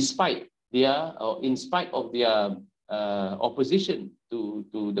 in spite of their opposition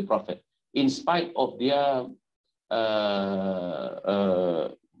to the Prophet, in spite of their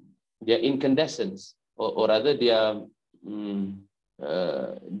incandescence, or rather their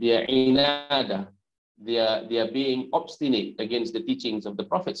inada, their being obstinate against the teachings of the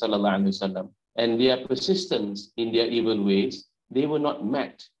Prophet sallallahu alaihi wasallam, and their persistence in their evil ways, they were not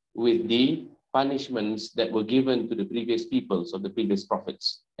met with the punishments that were given to the previous peoples of the previous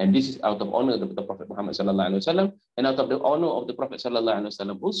prophets. And this is out of honor of the Prophet Muhammad sallallahu alaihi wasallam, and out of the honor of the Prophet sallallahu alaihi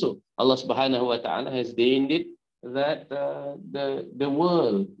wasallam. Also, Allah subhanahu wa ta'ala has deigned it that the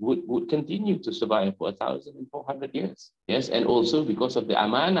world would continue to survive for 1,400 years. Yes, and also because of the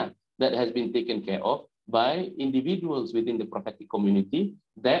amanah that has been taken care of by individuals within the prophetic community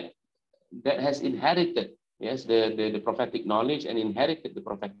that has inherited, yes, the prophetic knowledge and inherited the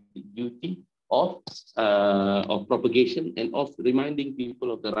prophetic duty of propagation and of reminding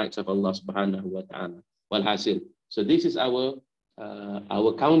people of the rights of Allah subhanahu wa ta'ala. Walhasil. So this is our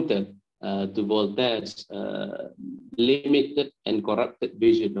counter to Voltaire's limited and corrupted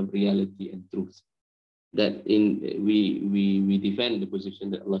vision of reality and truth. That we defend the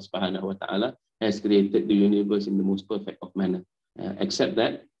position that Allah subhanahu wa ta'ala has created the universe in the most perfect of manner. Except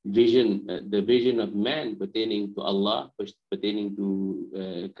that vision, the vision of man pertaining to Allah, pertaining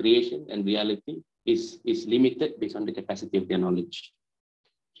to creation and reality is limited based on the capacity of their knowledge.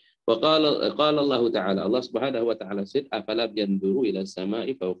 وقال الله تعالى, Allah subhanahu wa ta'ala said, أَفَلَا يَنْظُرُوا إِلَى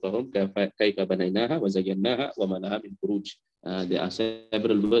السَّمَاءِ فَوْقَهُمْ كَيْفَ بَنَيْنَاهَا وَزَيَّنَّاهَا وَمَا لَهَا مِنْ فُرُوجٍ. There are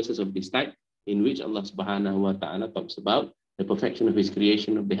several verses of this type in which Allah subhanahu wa ta'ala talks about the perfection of his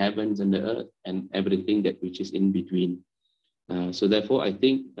creation of the heavens and the earth and everything that which is in between. So therefore, I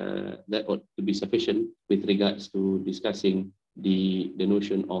think that ought to be sufficient with regards to discussing the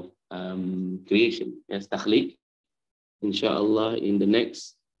notion of creation. Yes, takhliq. Inshallah, in the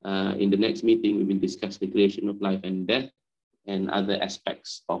next meeting, we will discuss the creation of life and death and other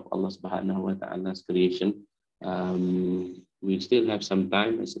aspects of Allah subhanahu wa ta'ala's creation. We still have some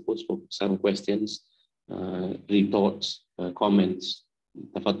time, I suppose, for some questions, retorts, comments.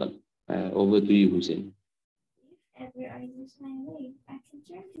 Tafadhal. Over to you, Hussein. If ever I lose my way, I can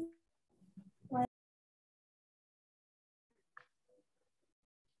turn to.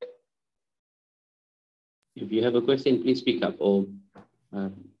 If you have a question, please speak up, or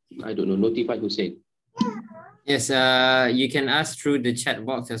I don't know, notify Hussein. Yes, you can ask through the chat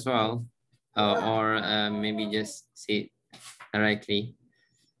box as well, or maybe just say it directly,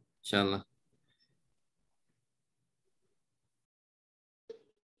 inshallah.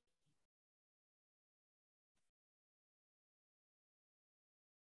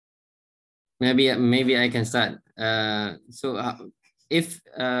 Maybe I can start. So if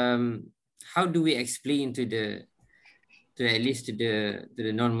how do we explain to at least to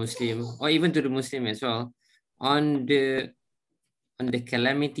the non-Muslim or even to the Muslim as well on the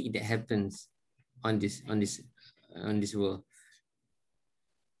calamity that happens on this world?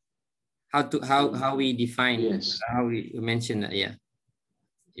 How we define? Yes. How we mention that? Yeah.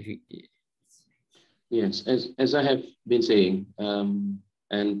 If you. Yes, as I have been saying,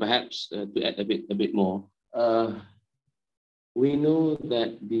 and perhaps to add a bit more, we know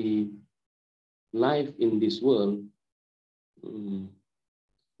that the life in this world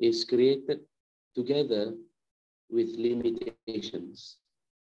is created together with limitations.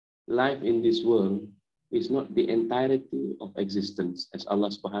 Life in this world is not the entirety of existence as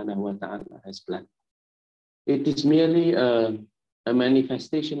Allah subhanahu wa ta'ala has planned. It is merely a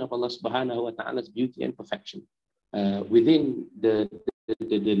manifestation of Allah subhanahu wa ta'ala's beauty and perfection within the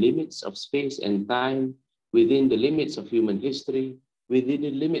limits of space and time, within the limits of human history, within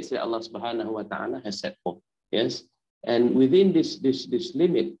the limits that Allah subhanahu wa ta'ala has set forth. Yes. And within this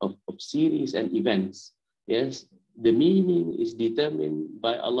limit of series and events, yes, the meaning is determined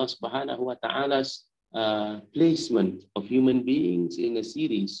by Allah subhanahu wa ta'ala's placement of human beings in a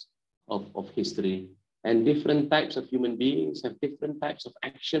series of history. And different types of human beings have different types of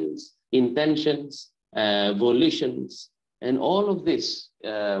actions, intentions, volitions, and all of this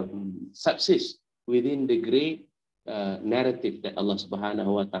subsists within the great narrative that Allah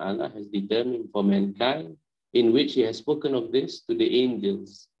subhanahu wa ta'ala has determined for mankind, in which he has spoken of this to the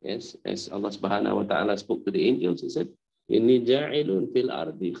angels. Yes, as Allah subhanahu wa ta'ala spoke to the angels, he said, Inni ja'ilun fil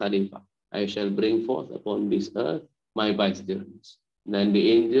ardi khalifa. I shall bring forth upon this earth my vicegerents. Then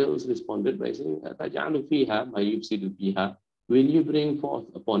the angels responded by saying, Taj'alu fiha ma yufsidu fiha. Will you bring forth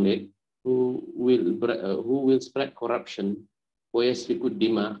upon it who will spread corruption, wa yasfiku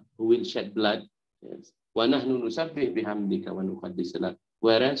dima, who will shed blood? Yes. Wa nahnu nusabbih bihamdika wa nuqaddis lak.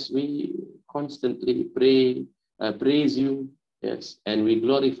 Whereas we constantly praise you, yes, and we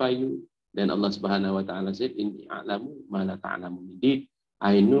glorify you. Then Allah subhanahu wa ta'ala said, Inni a'lamu ma la ta'lamun. Indeed,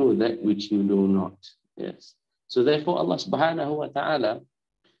 I know that which you do not. Yes. So therefore Allah subhanahu wa ta'ala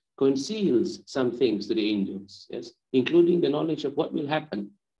conceals some things to the angels, yes, including the knowledge of what will happen.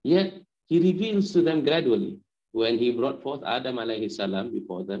 Yet he reveals to them gradually. When he brought forth Adam alayhi salam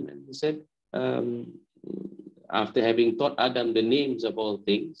before them, and he said, after having taught Adam the names of all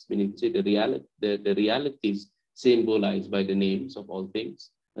things, meaning to say the realities symbolized by the names of all things,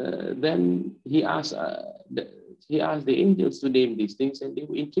 then he asked the angels to name these things, and they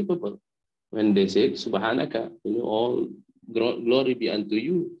were incapable. When they said, Subhanaka, all glory be unto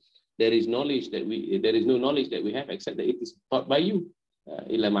you. There is no knowledge that we have except that it is taught by you.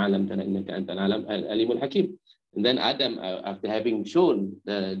 Illa ma'alamtana innaka antal alimul hakim. And then Adam, after having shown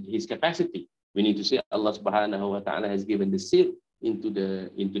his capacity, we need to say Allah subhanahu wa ta'ala has given the seal into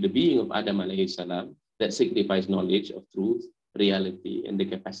the being of Adam alayhi salam that signifies knowledge of truth, reality, and the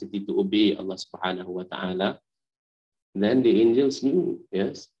capacity to obey Allah subhanahu wa ta'ala. Then the angels knew,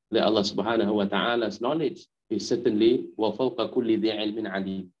 yes, that Allah subhanahu wa ta'ala's knowledge is certainly وَفَوْقَ كُلِّ ذِي عِلْمٍ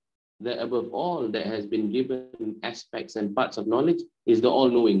عَلِيمٍ. That above all that has been given aspects and parts of knowledge is the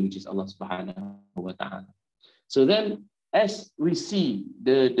all-knowing, which is Allah subhanahu wa ta'ala. So then, as we see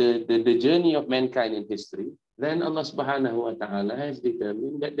the journey of mankind in history, then Allah subhanahu wa ta'ala has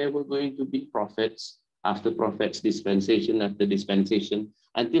determined that there were going to be prophets after prophets, dispensation after dispensation,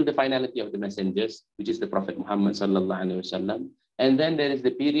 until the finality of the messengers, which is the Prophet Muhammad sallallahu alaihi wasallam. And then there is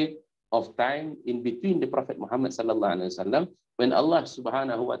the period of time in between the Prophet Muhammad sallallahu alaihi wasallam, when Allah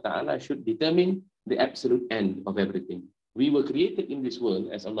subhanahu wa ta'ala should determine the absolute end of everything. We were created in this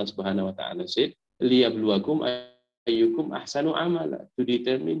world, as Allah subhanahu wa ta'ala said, liyabluwakum ayyukum ahsanu amala, to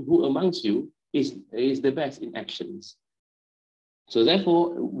determine who amongst you is the best in actions. So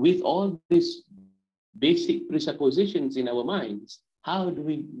therefore, with all these basic presuppositions in our minds, how do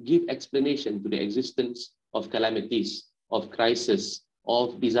we give explanation to the existence of calamities, of crisis,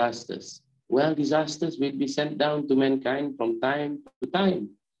 of disasters? Well, disasters will be sent down to mankind from time to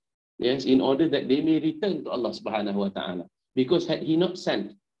time, yes, in order that they may return to Allah subhanahu wa ta'ala. Because had He not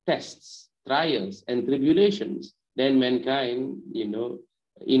sent tests, trials, and tribulations, then mankind,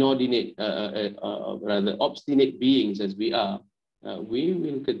 inordinate, rather obstinate beings as we are, we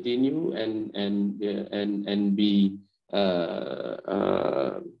will continue and be,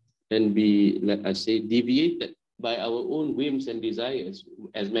 let us say, deviated by our own whims and desires.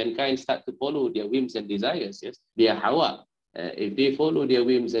 As mankind start to follow their whims and desires, yes, their hawa, if they follow their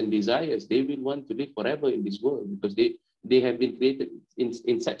whims and desires, they will want to live forever in this world, because they have been created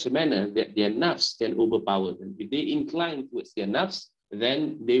in such a manner that their nafs can overpower them. If they incline towards their nafs,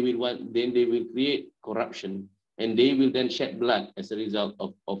 then they will create corruption, and they will then shed blood as a result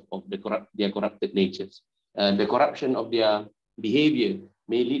of their corrupted natures. The corruption of their behavior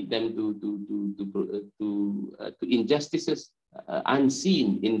may lead them to injustices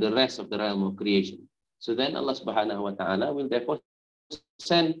unseen in the rest of the realm of creation. So then Allah subhanahu wa ta'ala will therefore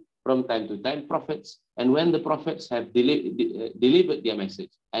send from time to time prophets, and when the prophets have delivered their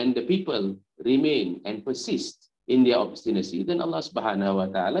message and the people remain and persist in their obstinacy, then Allah subhanahu wa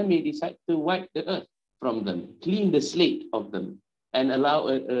ta'ala may decide to wipe the earth from them, clean the slate of them, and allow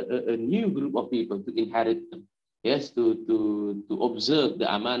a new group of people to inherit them. Yes, to observe the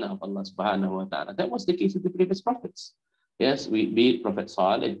amanah of Allah subhanahu wa ta'ala. That was the case with the previous prophets. Yes, be it Prophet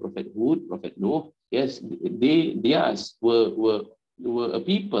Saleh, Prophet Hud, Prophet Nuh. Yes, theirs were a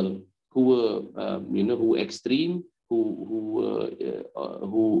people who were who were extreme, who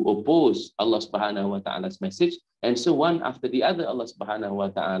opposed Allah subhanahu wa ta'ala's message. And so one after the other, Allah subhanahu wa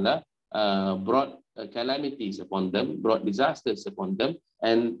ta'ala brought calamities upon them, brought disasters upon them,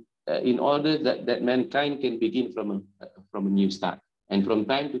 and in order that mankind can begin from a new start. And from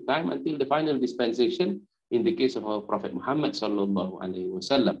time to time until the final dispensation, in the case of our Prophet Muhammad sallallahu alaihi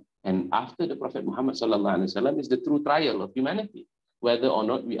wasallam. And after the Prophet Muhammad sallallahu alaihi wasallam is the true trial of humanity, whether or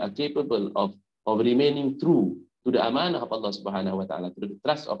not we are capable of remaining true to the amanah of Allah subhanahu wa ta'ala, to the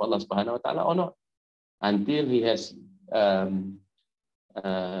trust of Allah subhanahu wa ta'ala or not. Until He has,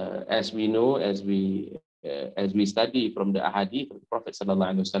 as we know, as we study from the ahadith of the Prophet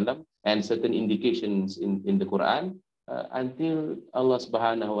sallallahu alaihi wasallam and certain indications in the Quran, until Allah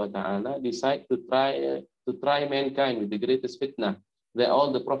subhanahu wa ta'ala decide to try mankind with the greatest fitnah that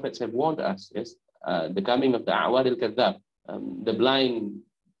all the prophets have warned us. Yes, the coming of the Awar al-Kadhab, the blind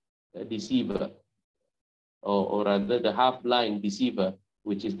deceiver, or rather the half-blind deceiver,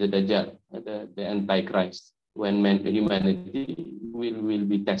 which is the Dajjal, the Antichrist, when humanity will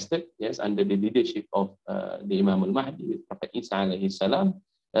be tested, yes, under the leadership of the Imam al-Mahdi with Prophet Isa alayhi salam,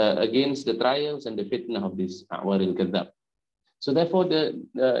 against the trials and the fitnah of this Awar al-Kadhab. So therefore,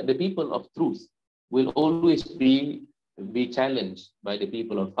 the people of truth will always be challenged by the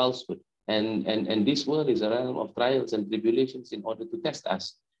people of falsehood. And this world is a realm of trials and tribulations in order to test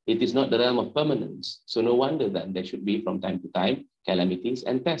us. It is not the realm of permanence. So no wonder that there should be from time to time calamities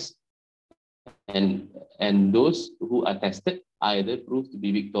and tests. And those who are tested either prove to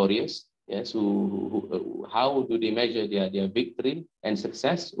be victorious Yes, how do they measure their victory and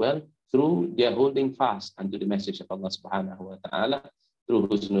success? Well, through their holding fast unto the message of Allah subhanahu wa ta'ala through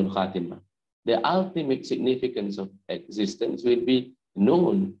Husnul Khatimah. The ultimate significance of existence will be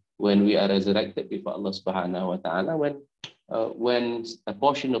known when we are resurrected before Allah subhanahu wa ta'ala, when a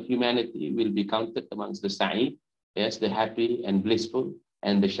portion of humanity will be counted amongst the Sa'id, yes, the happy and blissful,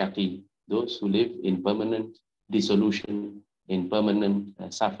 and the Shaqi, those who live in permanent dissolution, in permanent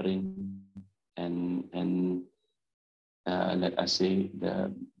suffering, and let us say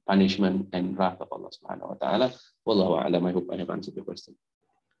the punishment and wrath of Allah subhanahu wa ta'ala. Wallahu a'lam. I hope I have answered your question.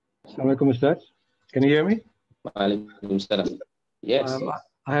 Assalamu alaikum, Ustaz. Can you hear me? Yes.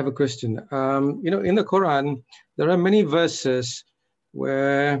 I have a question. In the Quran, there are many verses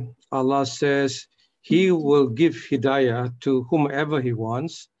where Allah says He will give hidayah to whomever He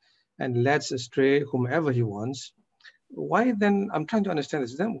wants and lets astray whomever He wants. Why then, I'm trying to understand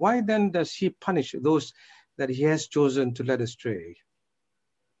this, then why then does He punish those that He has chosen to let astray?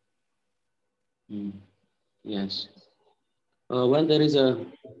 Yes. Well, there is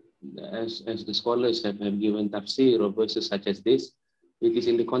as the scholars have given tafsir of verses such as this, it is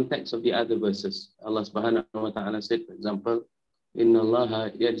in the context of the other verses. Allah subhanahu wa ta'ala said, for example, Inna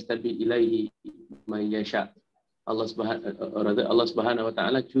Allah yajtabi ilayhi man yasha. Allah subhanahu wa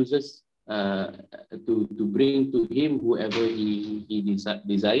ta'ala chooses to bring to him whoever he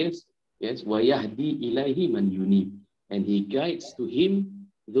desires. Yes, wa yahdi ilayhi man yunib, and he guides to him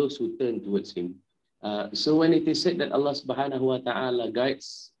those who turn towards him. So when it is said that Allah subhanahu wa ta'ala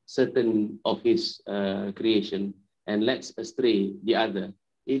guides certain of his creation and lets astray the other,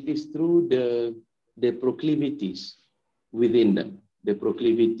 it is through the proclivities within them, the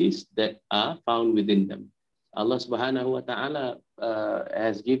proclivities that are found within them. Allah subhanahu wa ta'ala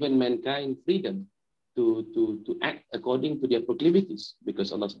has given mankind freedom to act according to their proclivities,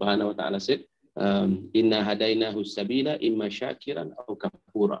 because Allah subhanahu wa ta'ala said, Inna hadaynahu sabila imma shakiran aw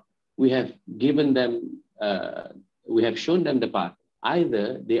kafura. We have given them, we have shown them the path.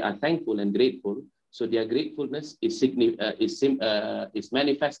 Either they are thankful and grateful, so their gratefulness is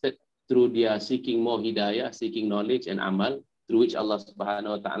manifested through their seeking more hidayah, seeking knowledge and amal, through which Allah subhanahu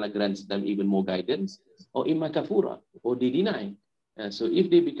wa ta'ala grants them even more guidance, or imma kafura, or they deny. So if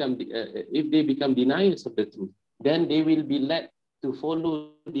they become deniers of the truth, then they will be led to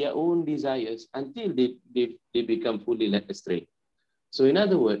follow their own desires until they become fully led astray. So in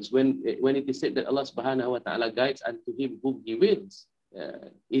other words, when it is said that Allah subhanahu wa ta'ala guides unto him whom he wills,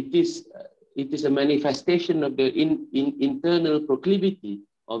 it is a manifestation of the internal proclivity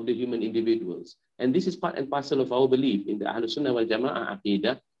of the human individuals. And this is part and parcel of our belief in the Ahlul Sunnah wal Jamaah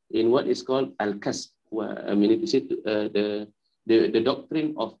Aqidah, in what is called al-kasb. I mean, it is the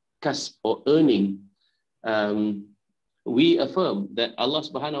doctrine of kasb, or earning. We affirm that Allah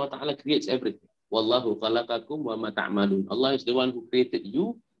subhanahu wa ta'ala creates everything. Wallahu khalaqakum wa ma ta'malun. Allah is the one who created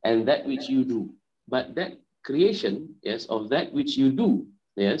you and that which you do. But that creation, yes, of that which you do,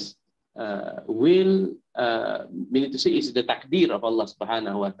 yes, will meaning to say is the takdir of Allah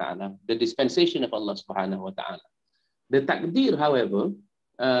subhanahu wa ta'ala, the dispensation of Allah subhanahu wa ta'ala. The takdir, however,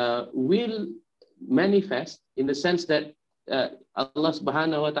 will manifest in the sense that Allah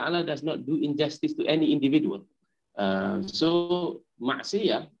subhanahu wa ta'ala does not do injustice to any individual. So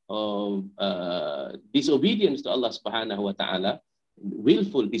ma'siyah, or disobedience to Allah subhanahu wa ta'ala,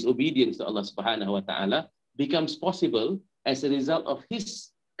 willful disobedience to Allah subhanahu wa ta'ala, becomes possible as a result of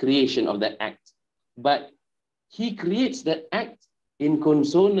his creation of that act. But he creates that act in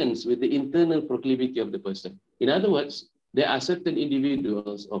consonance with the internal proclivity of the person. In other words, there are certain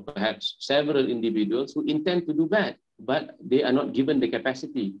individuals, or perhaps several individuals, who intend to do bad, but they are not given the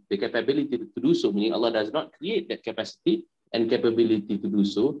capacity, the capability to do so, meaning Allah does not create that capacity and capability to do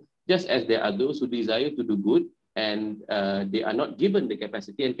so, just as there are those who desire to do good and they are not given the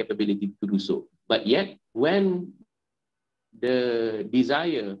capacity and capability to do so. But yet, when the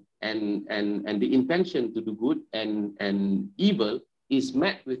desire and the intention to do good and evil is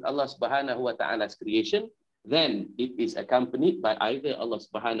met with Allah subhanahu wa ta'ala's creation, then it is accompanied by either Allah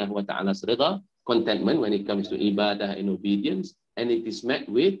subhanahu wa ta'ala's rida, contentment when it comes to ibadah and obedience, and it is met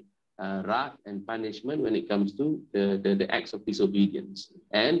with wrath and punishment when it comes to the acts of disobedience.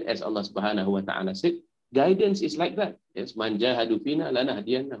 And as Allah subhanahu wa ta'ala said, guidance is like that. Yes, man jahadu fina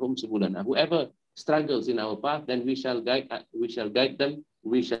lanahdiyannahum subulana. Whoever struggles in our path, then we shall guide them,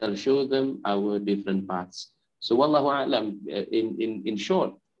 we shall show them our different paths. So wallahu a'lam, in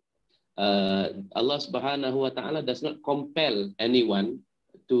short, Allah subhanahu wa ta'ala does not compel anyone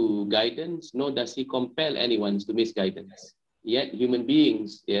to guidance, nor does he compel anyone to misguidance. Yet human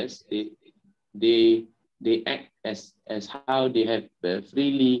beings, yes, they act as how they have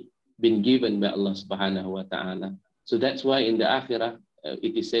freely been given by Allah subhanahu wa ta'ala. So that's why in the akhirah,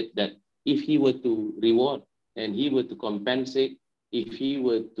 it is said that if he were to reward and he were to compensate, if he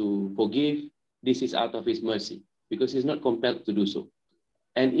were to forgive, this is out of his mercy, because he's not compelled to do so.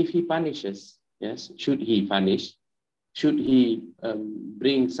 And if he punishes, yes, should he punish, should he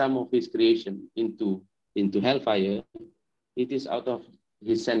bring some of his creation into hellfire, it is out of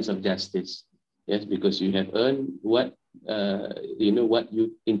his sense of justice. Yes, because you have earned what what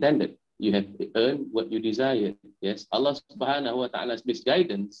you intended. You have earned what you desired. Yes, Allah subhanahu wa ta'ala's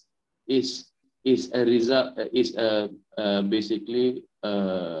misguidance is a result, basically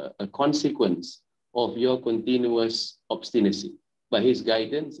a consequence of your continuous obstinacy. But his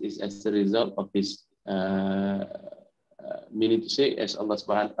guidance is as a result of his meaning to say, as Allah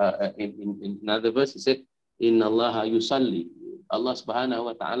subhanahu in another verse, he said, "Inna Allah yusalli." Allah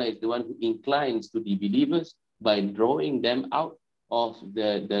subhanahu wa ta'ala is the one who inclines to the believers by drawing them out of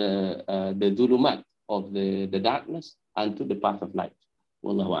the dhulumat, of the darkness, onto the path of light.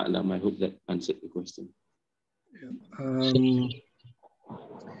 Wallahu a'lam. I hope that answered the question.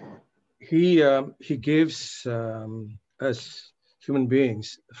 He gives us human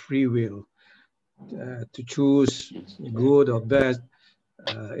beings free will to choose good or bad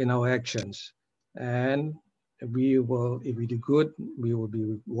in our actions, and if we do good, we will be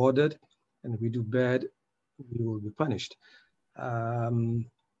rewarded, and if we do bad, we will be punished.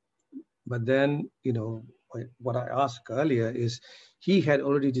 But then, what I asked earlier is, he had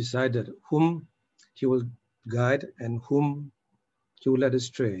already decided whom he will guide and whom he will let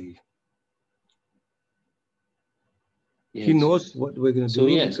astray. Yes. He knows what we're going to do.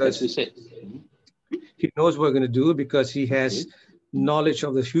 Yes, because as we said. He knows what we're going to do because he has knowledge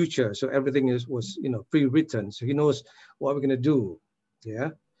of the future. So everything was pre-written. So he knows what we're going to do.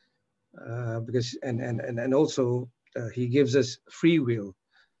 Yeah. Because and also he gives us free will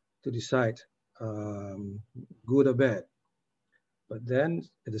to decide good or bad. But then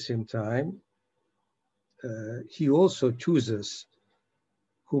at the same time, he also chooses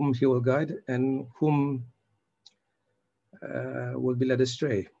whom he will guide and whom will be led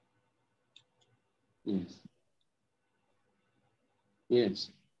astray. Yes.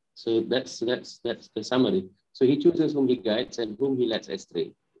 Yes. So that's the summary. So he chooses whom he guides and whom he lets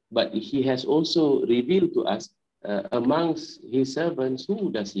astray. But he has also revealed to us amongst his servants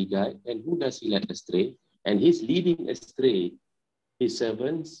who does he guide and who does he let astray. And his leading astray his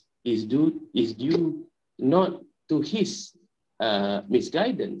servants is due not to his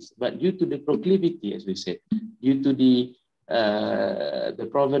misguidance, but due to the proclivity, as we said, due to the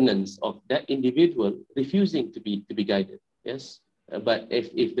provenance of that individual refusing to be guided. Yes, but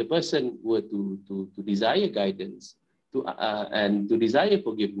if the person were to desire guidance and to desire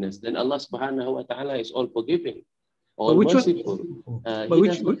forgiveness, then Allah subhanahu wa ta'ala is all forgiving, all merciful.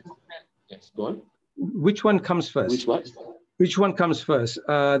 Yes, go on. Which one comes first? Which what? Which one comes first?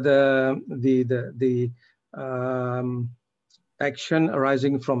 The action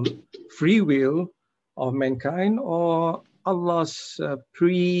arising from free will of mankind, or Allah's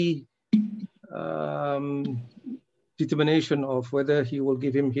determination of whether he will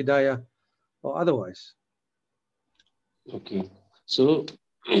give him hidayah or otherwise? Okay, so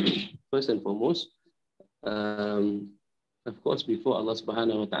first and foremost, of course, before Allah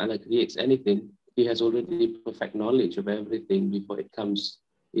subhanahu wa ta'ala creates anything, he has already perfect knowledge of everything before it comes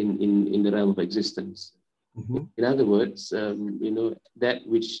in the realm of existence. Mm-hmm. In other words, that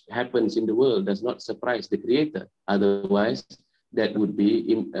which happens in the world does not surprise the Creator. Otherwise,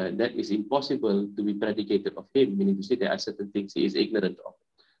 that is impossible to be predicated of him, meaning to say there are certain things he is ignorant of.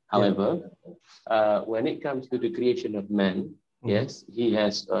 However, when it comes to the creation of man, yes, he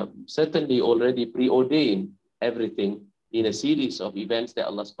has certainly already preordained everything in a series of events that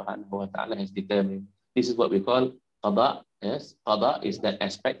Allah subhanahu wa ta'ala has determined. This is what we call qada. Yes, qada is that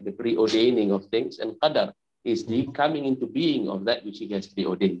aspect, the preordaining of things, and qadar is the coming into being of that which he has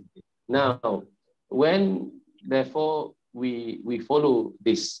preordained. Now, when therefore we follow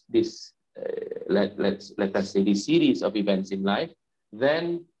this let us say this series of events in life,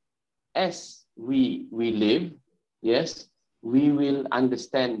 then as we live, yes, we will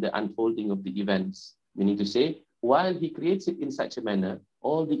understand the unfolding of the events. Meaning to say, while he creates it in such a manner,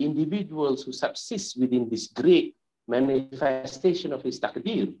 all the individuals who subsist within this great manifestation of his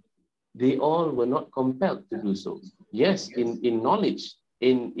taqdeer, they all were not compelled to do so. Yes, in knowledge,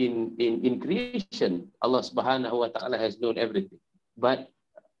 in creation, Allah subhanahu wa ta'ala has known everything. But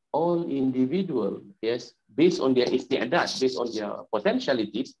all individuals, yes, based on their isti'adat, based on their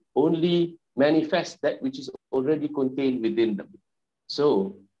potentialities, only manifest that which is already contained within them.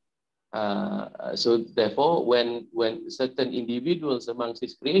 So So therefore, when certain individuals amongst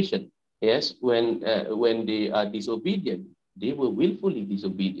his creation, yes, when they are disobedient, they were willfully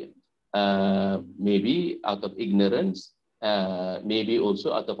disobedient. Maybe out of ignorance, maybe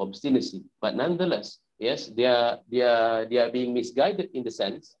also out of obstinacy. But nonetheless, yes, they are being misguided in the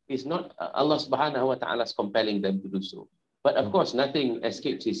sense it's not Allah subhanahu wa ta'ala is compelling them to do so. But of course, nothing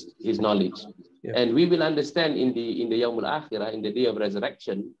escapes his knowledge. Yeah. And we will understand in the Yawmul Akhirah, in the day of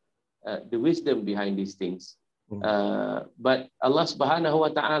resurrection, the wisdom behind these things. But Allah subhanahu wa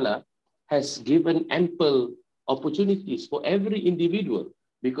ta'ala has given ample opportunities for every individual,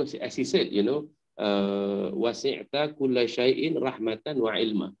 because as he said, wasi'ta kulla shay'in rahmatan wa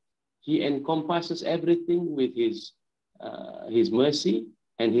ilma. He encompasses everything with his mercy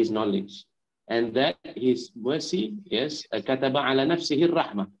and his knowledge. And that his mercy, yes, kataba ala nafsihi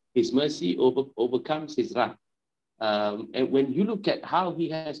rahmah. His mercy overcomes his wrath. And when you look at how he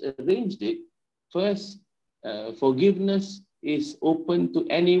has arranged it, first, forgiveness is open to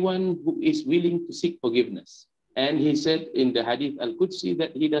anyone who is willing to seek forgiveness. And he said in the Hadith Al-Qudsi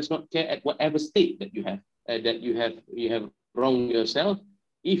that he does not care at whatever state that you have wronged yourself.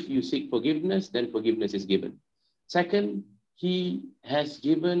 If you seek forgiveness, then forgiveness is given. Second, he has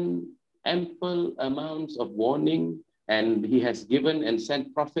given ample amounts of warning, and he has given and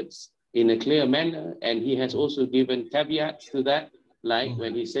sent prophets in a clear manner, and he has also given caveats to that, like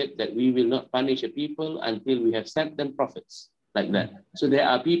when he said that we will not punish a people until we have sent them prophets, like that. So there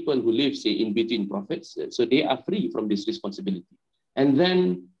are people who live, say, in between prophets, so they are free from this responsibility. And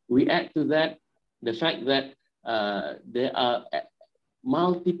then we add to that the fact that there are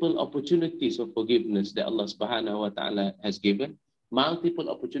multiple opportunities of forgiveness that Allah subhanahu wa ta'ala has given, multiple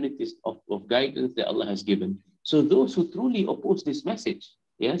opportunities of guidance that Allah has given. So those who truly oppose this message,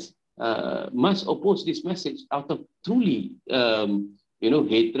 yes, must oppose this message out of truly,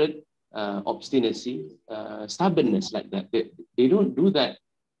 hatred, obstinacy, stubbornness, like that. They don't do that,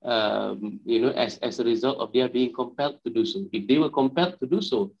 as a result of their being compelled to do so. If they were compelled to do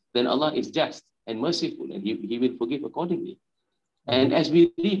so, then Allah is just and merciful, and He will forgive accordingly. And as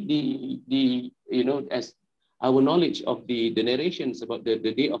we read as our knowledge of the narrations about the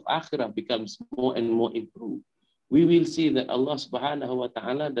day of Akhirah becomes more and more improved, we will see that Allah subhanahu wa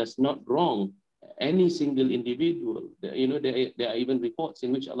ta'ala does not wrong any single individual. There are even reports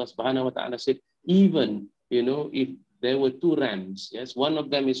in which Allah subhanahu wa ta'ala said, even, if there were two rams, yes, one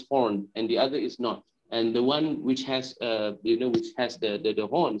of them is horned and the other is not. And the one which has, the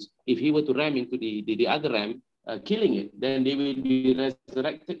horns, if he were to ram into the other ram, killing it, then they will be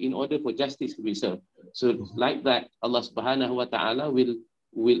resurrected in order for justice to be served. So like that, Allah subhanahu wa ta'ala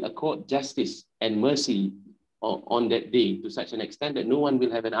will accord justice and mercy on that day to such an extent that no one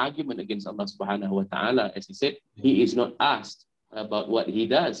will have an argument against Allah subhanahu wa ta'ala. As he said, he is not asked about what he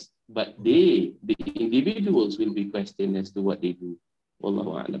does, but the individuals will be questioned as to what they do.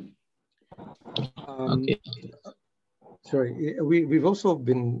 Wallahu a'lam. Okay. Sorry, we've also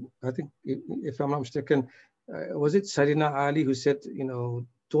been, I think, if I'm not mistaken, was it Sayyidina Ali who said,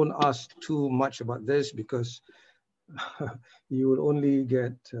 don't ask too much about this because you will only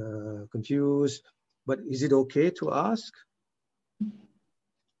get confused. But is it okay to ask?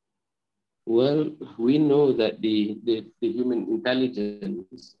 Well, we know that the human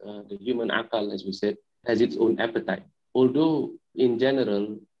intelligence, the human aqal, as we said, has its own appetite. Although in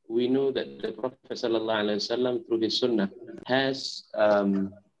general, we know that the Prophet ﷺ, through his sunnah, has,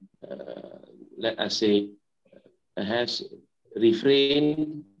 has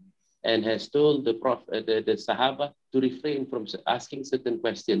refrained and has told the Sahaba to refrain from asking certain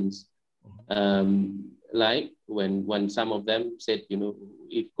questions. Like when some of them said,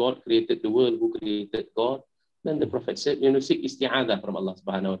 if God created the world, who created God? Then the Prophet said, seek isti'adah from Allah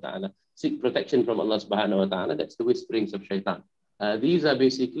subhanahu wa ta'ala, seek protection from Allah subhanahu wa ta'ala. That's the whisperings of shaitan. These are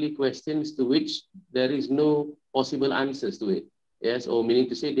basically questions to which there is no possible answers to it. Yes, or meaning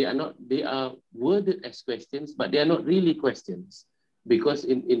to say they are worded as questions, but they are not really questions, because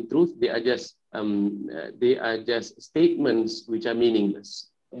in truth they are just statements which are meaningless.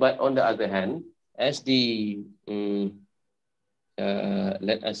 But on the other hand, as the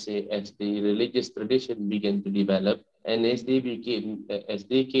as the religious tradition began to develop, and as they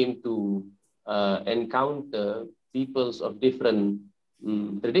came to encounter peoples of different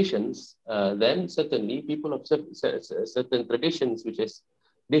traditions, then certainly people of certain traditions which is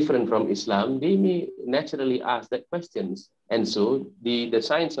different from Islam, they may naturally ask that questions. And so the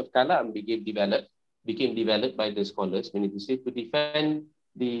science of kalam became developed by the scholars, meaning to say, to defend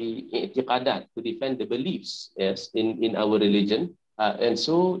the i'tiqadat, to defend the beliefs, yes, in our religion. And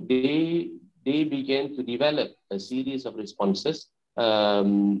so they began to develop a series of responses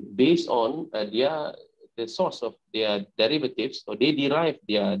based on the source of their derivatives, or they derive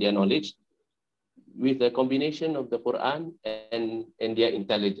their knowledge with a combination of the Quran and their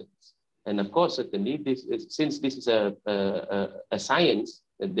intelligence. And of course, certainly, since this is a science,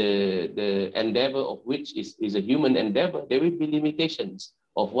 the endeavor of which is a human endeavor, there will be limitations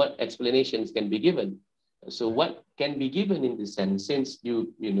of what explanations can be given. So what can be given in this sense, since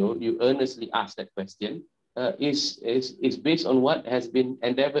you earnestly asked that question, is based on what has been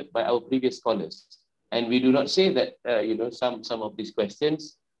endeavored by our previous scholars. And we do not say that some of these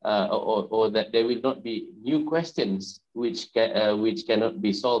questions or that there will not be new questions which cannot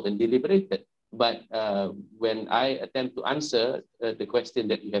be solved and deliberated. But when I attempt to answer the question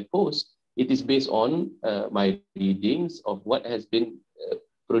that you have posed, it is based on my readings of what has been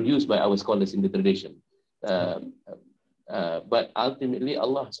produced by our scholars in the tradition. But ultimately,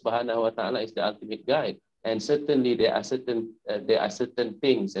 Allah Subhanahu wa Taala is the ultimate guide, and certainly there are certain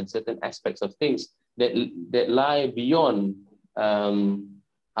things and certain aspects of things that lie beyond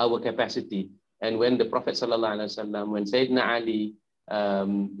our capacity. And when the Prophet Sallallahu Alaihi Wasallam, when Sayyidina Ali,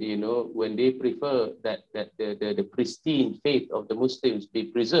 when they prefer that the pristine faith of the Muslims be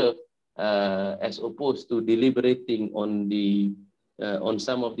preserved, as opposed to deliberating on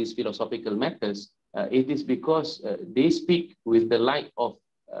some of these philosophical matters, it is because they speak with the light of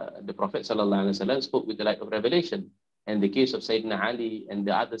the Prophet Sallallahu Alaihi Wasallam spoke with the light of revelation. And the case of Sayyidina Ali and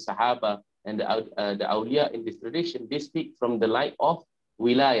the other Sahaba and the awliya in this tradition, they speak from the light of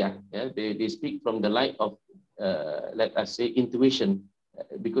wilayah. Yeah? They speak from the light of, let us say, intuition,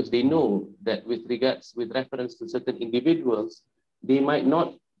 because they know that with reference to certain individuals, they might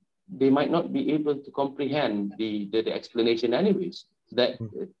not be able to comprehend the explanation anyways. That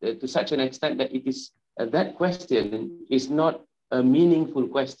to such an extent that it is that question is not a meaningful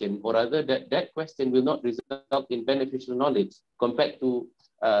question, or rather that question will not result in beneficial knowledge compared to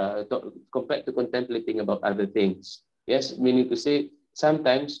contemplating about other things. Yes, meaning to say,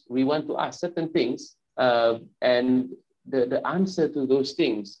 sometimes we want to ask certain things, and the answer to those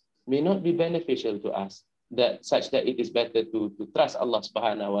things may not be beneficial to us, such that it is better to trust Allah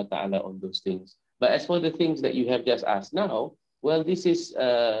Subhanahu wa Taala on those things. But as for the things that you have just asked now, well, this is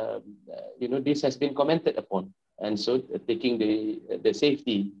this has been commented upon, and so taking the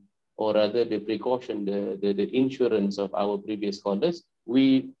safety, or rather the precaution, the insurance of our previous scholars,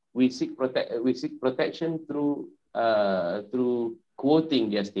 we seek protection through quoting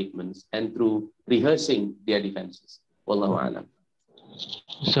their statements and through rehearsing their defenses. Wallahu a'lam.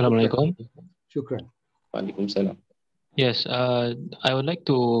 Assalamualaikum. Shukran. Waalaikumsalam. Yes, I would like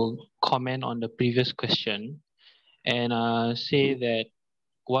to comment on the previous question and say that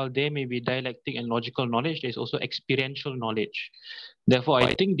while there may be dialectic and logical knowledge, there is also experiential knowledge. Therefore,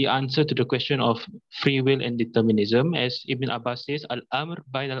 I think the answer to the question of free will and determinism, as Ibn Abbas says, al-amr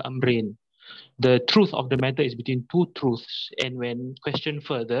bain al-amrain. The truth of the matter is between two truths. And when questioned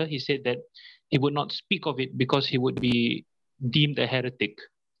further, he said that he would not speak of it because he would be deemed a heretic.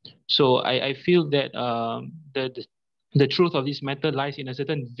 So I feel that the truth of this matter lies in a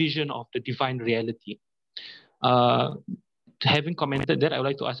certain vision of the divine reality. Having commented that, I would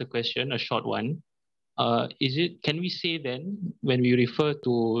like to ask a question, a short one. Can we say then, when we refer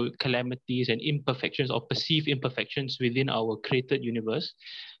to calamities and imperfections or perceived imperfections within our created universe,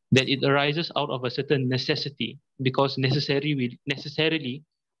 that it arises out of a certain necessity, because necessarily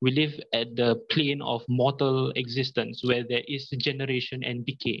we live at the plane of mortal existence where there is generation and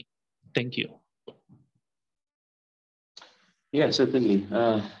decay? Thank you. Yeah, certainly.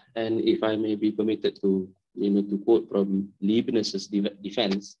 And if I may be permitted to quote from Leibniz's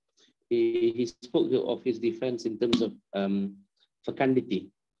defense, he spoke of his defense in terms of fecundity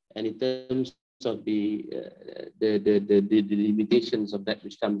and in terms of the limitations of that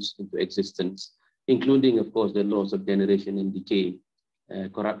which comes into existence, including, of course, the laws of generation and decay,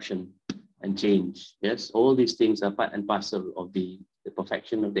 corruption and change. Yes, all these things are part and parcel of the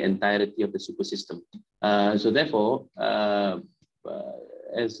perfection of the entirety of the super system. So therefore,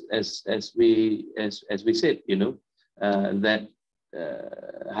 as we said, that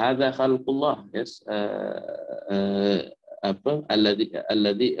هذا خلق الله, yes,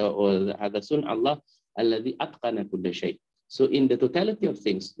 الذي هذا صنع الله الذي أتقن كل شيء. So in the totality of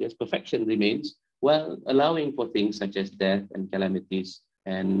things, yes, perfection remains, while allowing for things such as death and calamities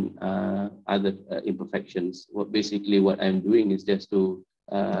and other imperfections. Basically what I'm doing is just to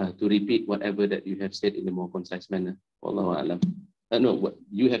repeat whatever that you have said in a more concise manner. Wallahu a'lam. No,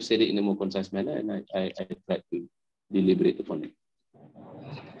 you have said it in a more concise manner, and I tried to deliberate upon it.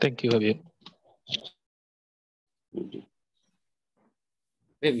 Thank you, Habib. Okay.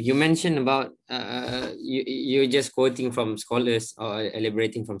 You mentioned about you're just quoting from scholars or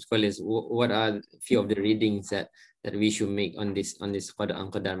elaborating from scholars. What are a few of the readings that we should make on this Qadar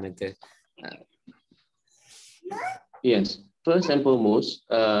and Qadar matter? Yes, first and foremost,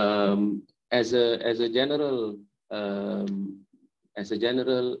 as a general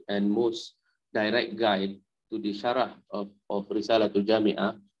and most direct guide to the Sharah of Risalatul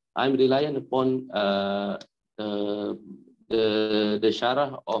Jami'ah, I'm relying upon the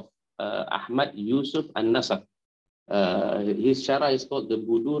Sharah of Ahmad Yusuf An-Nasr. His Sharah is called the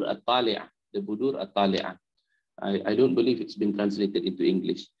Budur At-Tali'ah. The Budur At-Tali'ah. I don't believe it's been translated into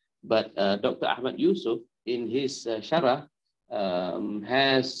English, but Dr. Ahmad Yusuf in his Sharah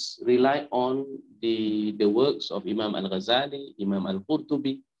has relied on the works of Imam Al-Ghazali, Imam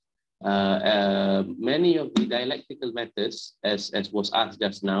Al-Qurtubi. Many of the dialectical matters, as was asked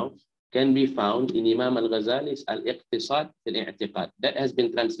just now, can be found in Imam Al-Ghazali's Al-Iqtisad fil-I'tiqad. That has been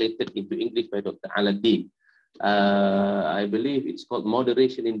translated into English by Dr. Aladdin. I believe it's called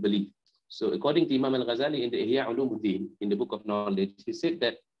Moderation in Belief. So according to Imam Al-Ghazali in the Ihya Ulumuddin, in the Book of Knowledge, he said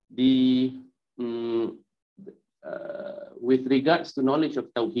that with regards to knowledge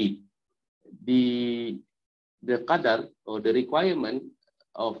of Tawheed, the qadar or the requirement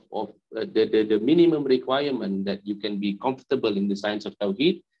of the minimum requirement that you can be comfortable in the science of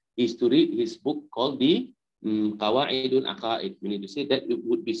Tawheed is to read his book called the Qawaidul Aqaid. We need to say that it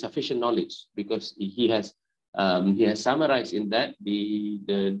would be sufficient knowledge because he has summarized in that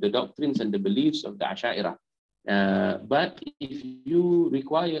the doctrines and the beliefs of the Ash'ariyah. But if you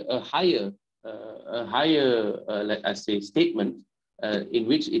require a higher let us say statement in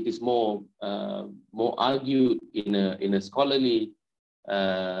which it is more argued in a scholarly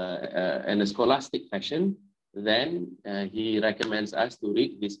and a scholastic fashion, then he recommends us to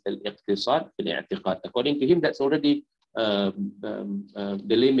read this Al-Iqtisad fil-I'tiqad. According to him, that's already the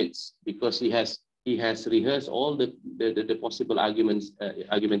limits, because he has rehearsed all the possible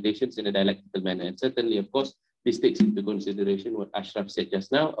argumentations in a dialectical manner. And certainly, of course, this takes into consideration what Ashraf said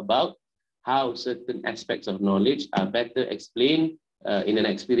just now about how certain aspects of knowledge are better explained in an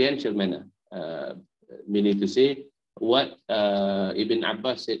experiential manner. Meaning to say, what Ibn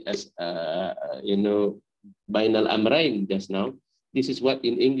Abbas said as, Bainal Amrain just now, this is what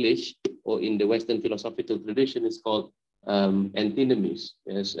in English or in the Western philosophical tradition is called antinomies.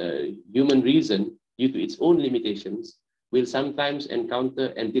 As human reason, due to its own limitations, will sometimes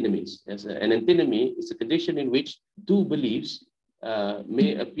encounter antinomies. As an antinomy is a condition in which two beliefs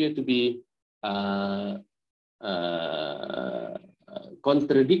may appear to be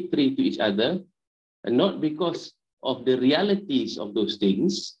contradictory to each other, and not because of the realities of those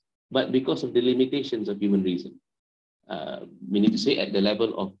things, but because of the limitations of human reason. Meaning to say at the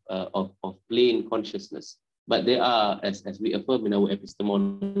level of plain consciousness. But there are, as we affirm in our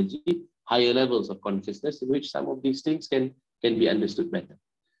epistemology, higher levels of consciousness in which some of these things can be understood better.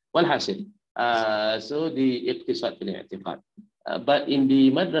 Walhasil, so the Iqtisad fil-I'tiqad. But in the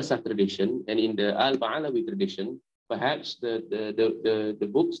Madrasah tradition and in the Al-Ba'alawi tradition, perhaps the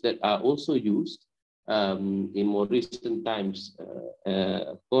books that are also used in more recent times,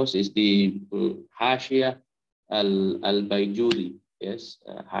 of course, is the Hashiyah al-Bayjuri. Yes,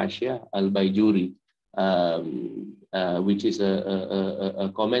 Hashiyah al-Bayjuri, which is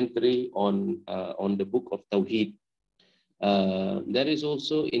a commentary on the book of Tawheed. There is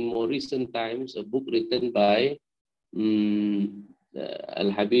also in more recent times a book written by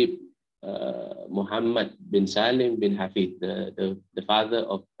Al-Habib Muhammad bin Salim bin Hafiz, the father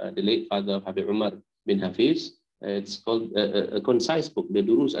of the late father of Habib Umar bin Hafiz. It's called a concise book, the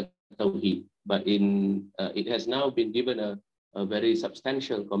Durus at-Tawheed, but it has now been given a very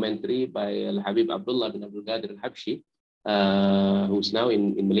substantial commentary by Al-Habib Abdullah bin Abdul Qadir al-Habsyi, who's now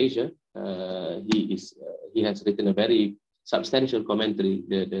in Malaysia. He has written a very substantial commentary,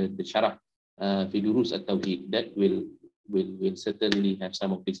 the Sharah fi Durus at-Tawheed, that will certainly have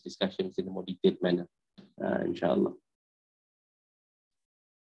some of these discussions in a more detailed manner, inshallah.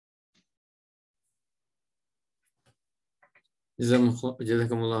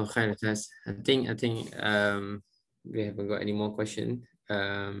 Jazakumullah khair, Attas. I think we haven't got any more questions.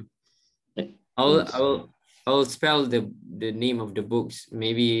 I'll spell the name of the books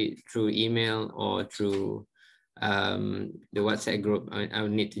maybe through email or through the WhatsApp group. I'll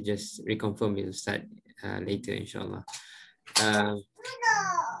need to just reconfirm with Ustad later, inshallah.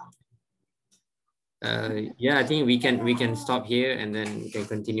 Yeah, I think we can stop here and then we can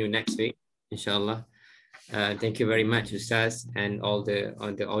continue next week, inshallah. Thank you very much, Ustaz, and all the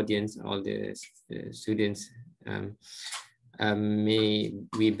audience, all the students. May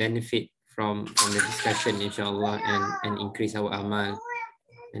we benefit from the discussion, inshallah, and increase our amal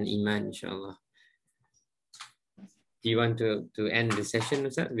and iman, insyaAllah. Do you want to end the session,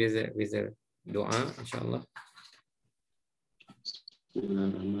 Ustaz, with a dua, insyaAllah?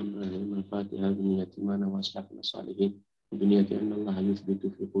 Bismillahirrahmanirrahim. Al-Fatihah biniyati mana wa aslafna salihin. Biniyati anna Allah yuthbitu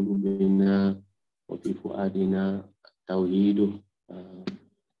fi qulubina wa fi fuadina tauhiduh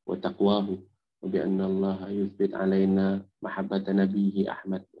wa taqwahu. Wa bi anna Allah yuthbit alaina mahabbata nabiyhi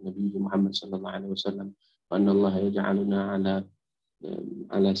Ahmad wa nabiyhi Muhammad sallallahu alaihi wasallam. Wa anna Allah yaj'aluna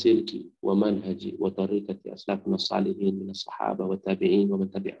على سلك ومنهج وطريقة أسلافنا الصالحين من الصحابة والتابعين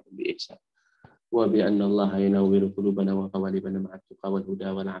ومن تبعهم بإحسان وبأن الله ينور قلوبنا وقوالبنا مع التقى والهدى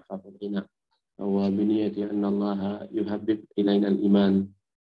والعفاف والغنى وبنية أن الله يهبب إلينا الإيمان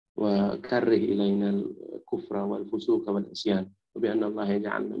وكره إلينا الكفر والفسوق والعصيان وبأن الله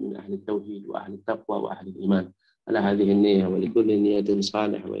يجعلنا من أهل التوحيد وأهل التقوى وأهل الإيمان على هذه النية ولكل نية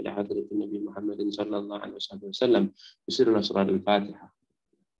صالحة وإلى حضرة النبي محمد صلى الله عليه وسلم بسر الأسرار الفاتحة.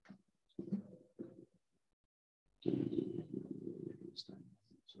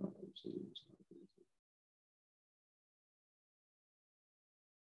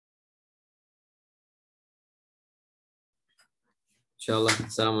 InsyaAllah.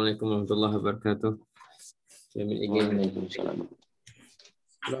 Assalamualaikum warahmatullahi wabarakatuh. Waalaikumsalam.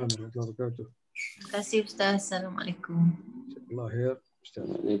 Warahmatullahi wabarakatuh. Terima kasih Ustaz. Assalamualaikum. Lahir.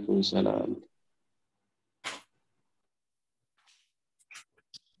 Waalaikumsalam.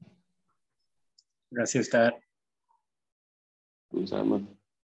 Terima kasih Ustaz. Sama.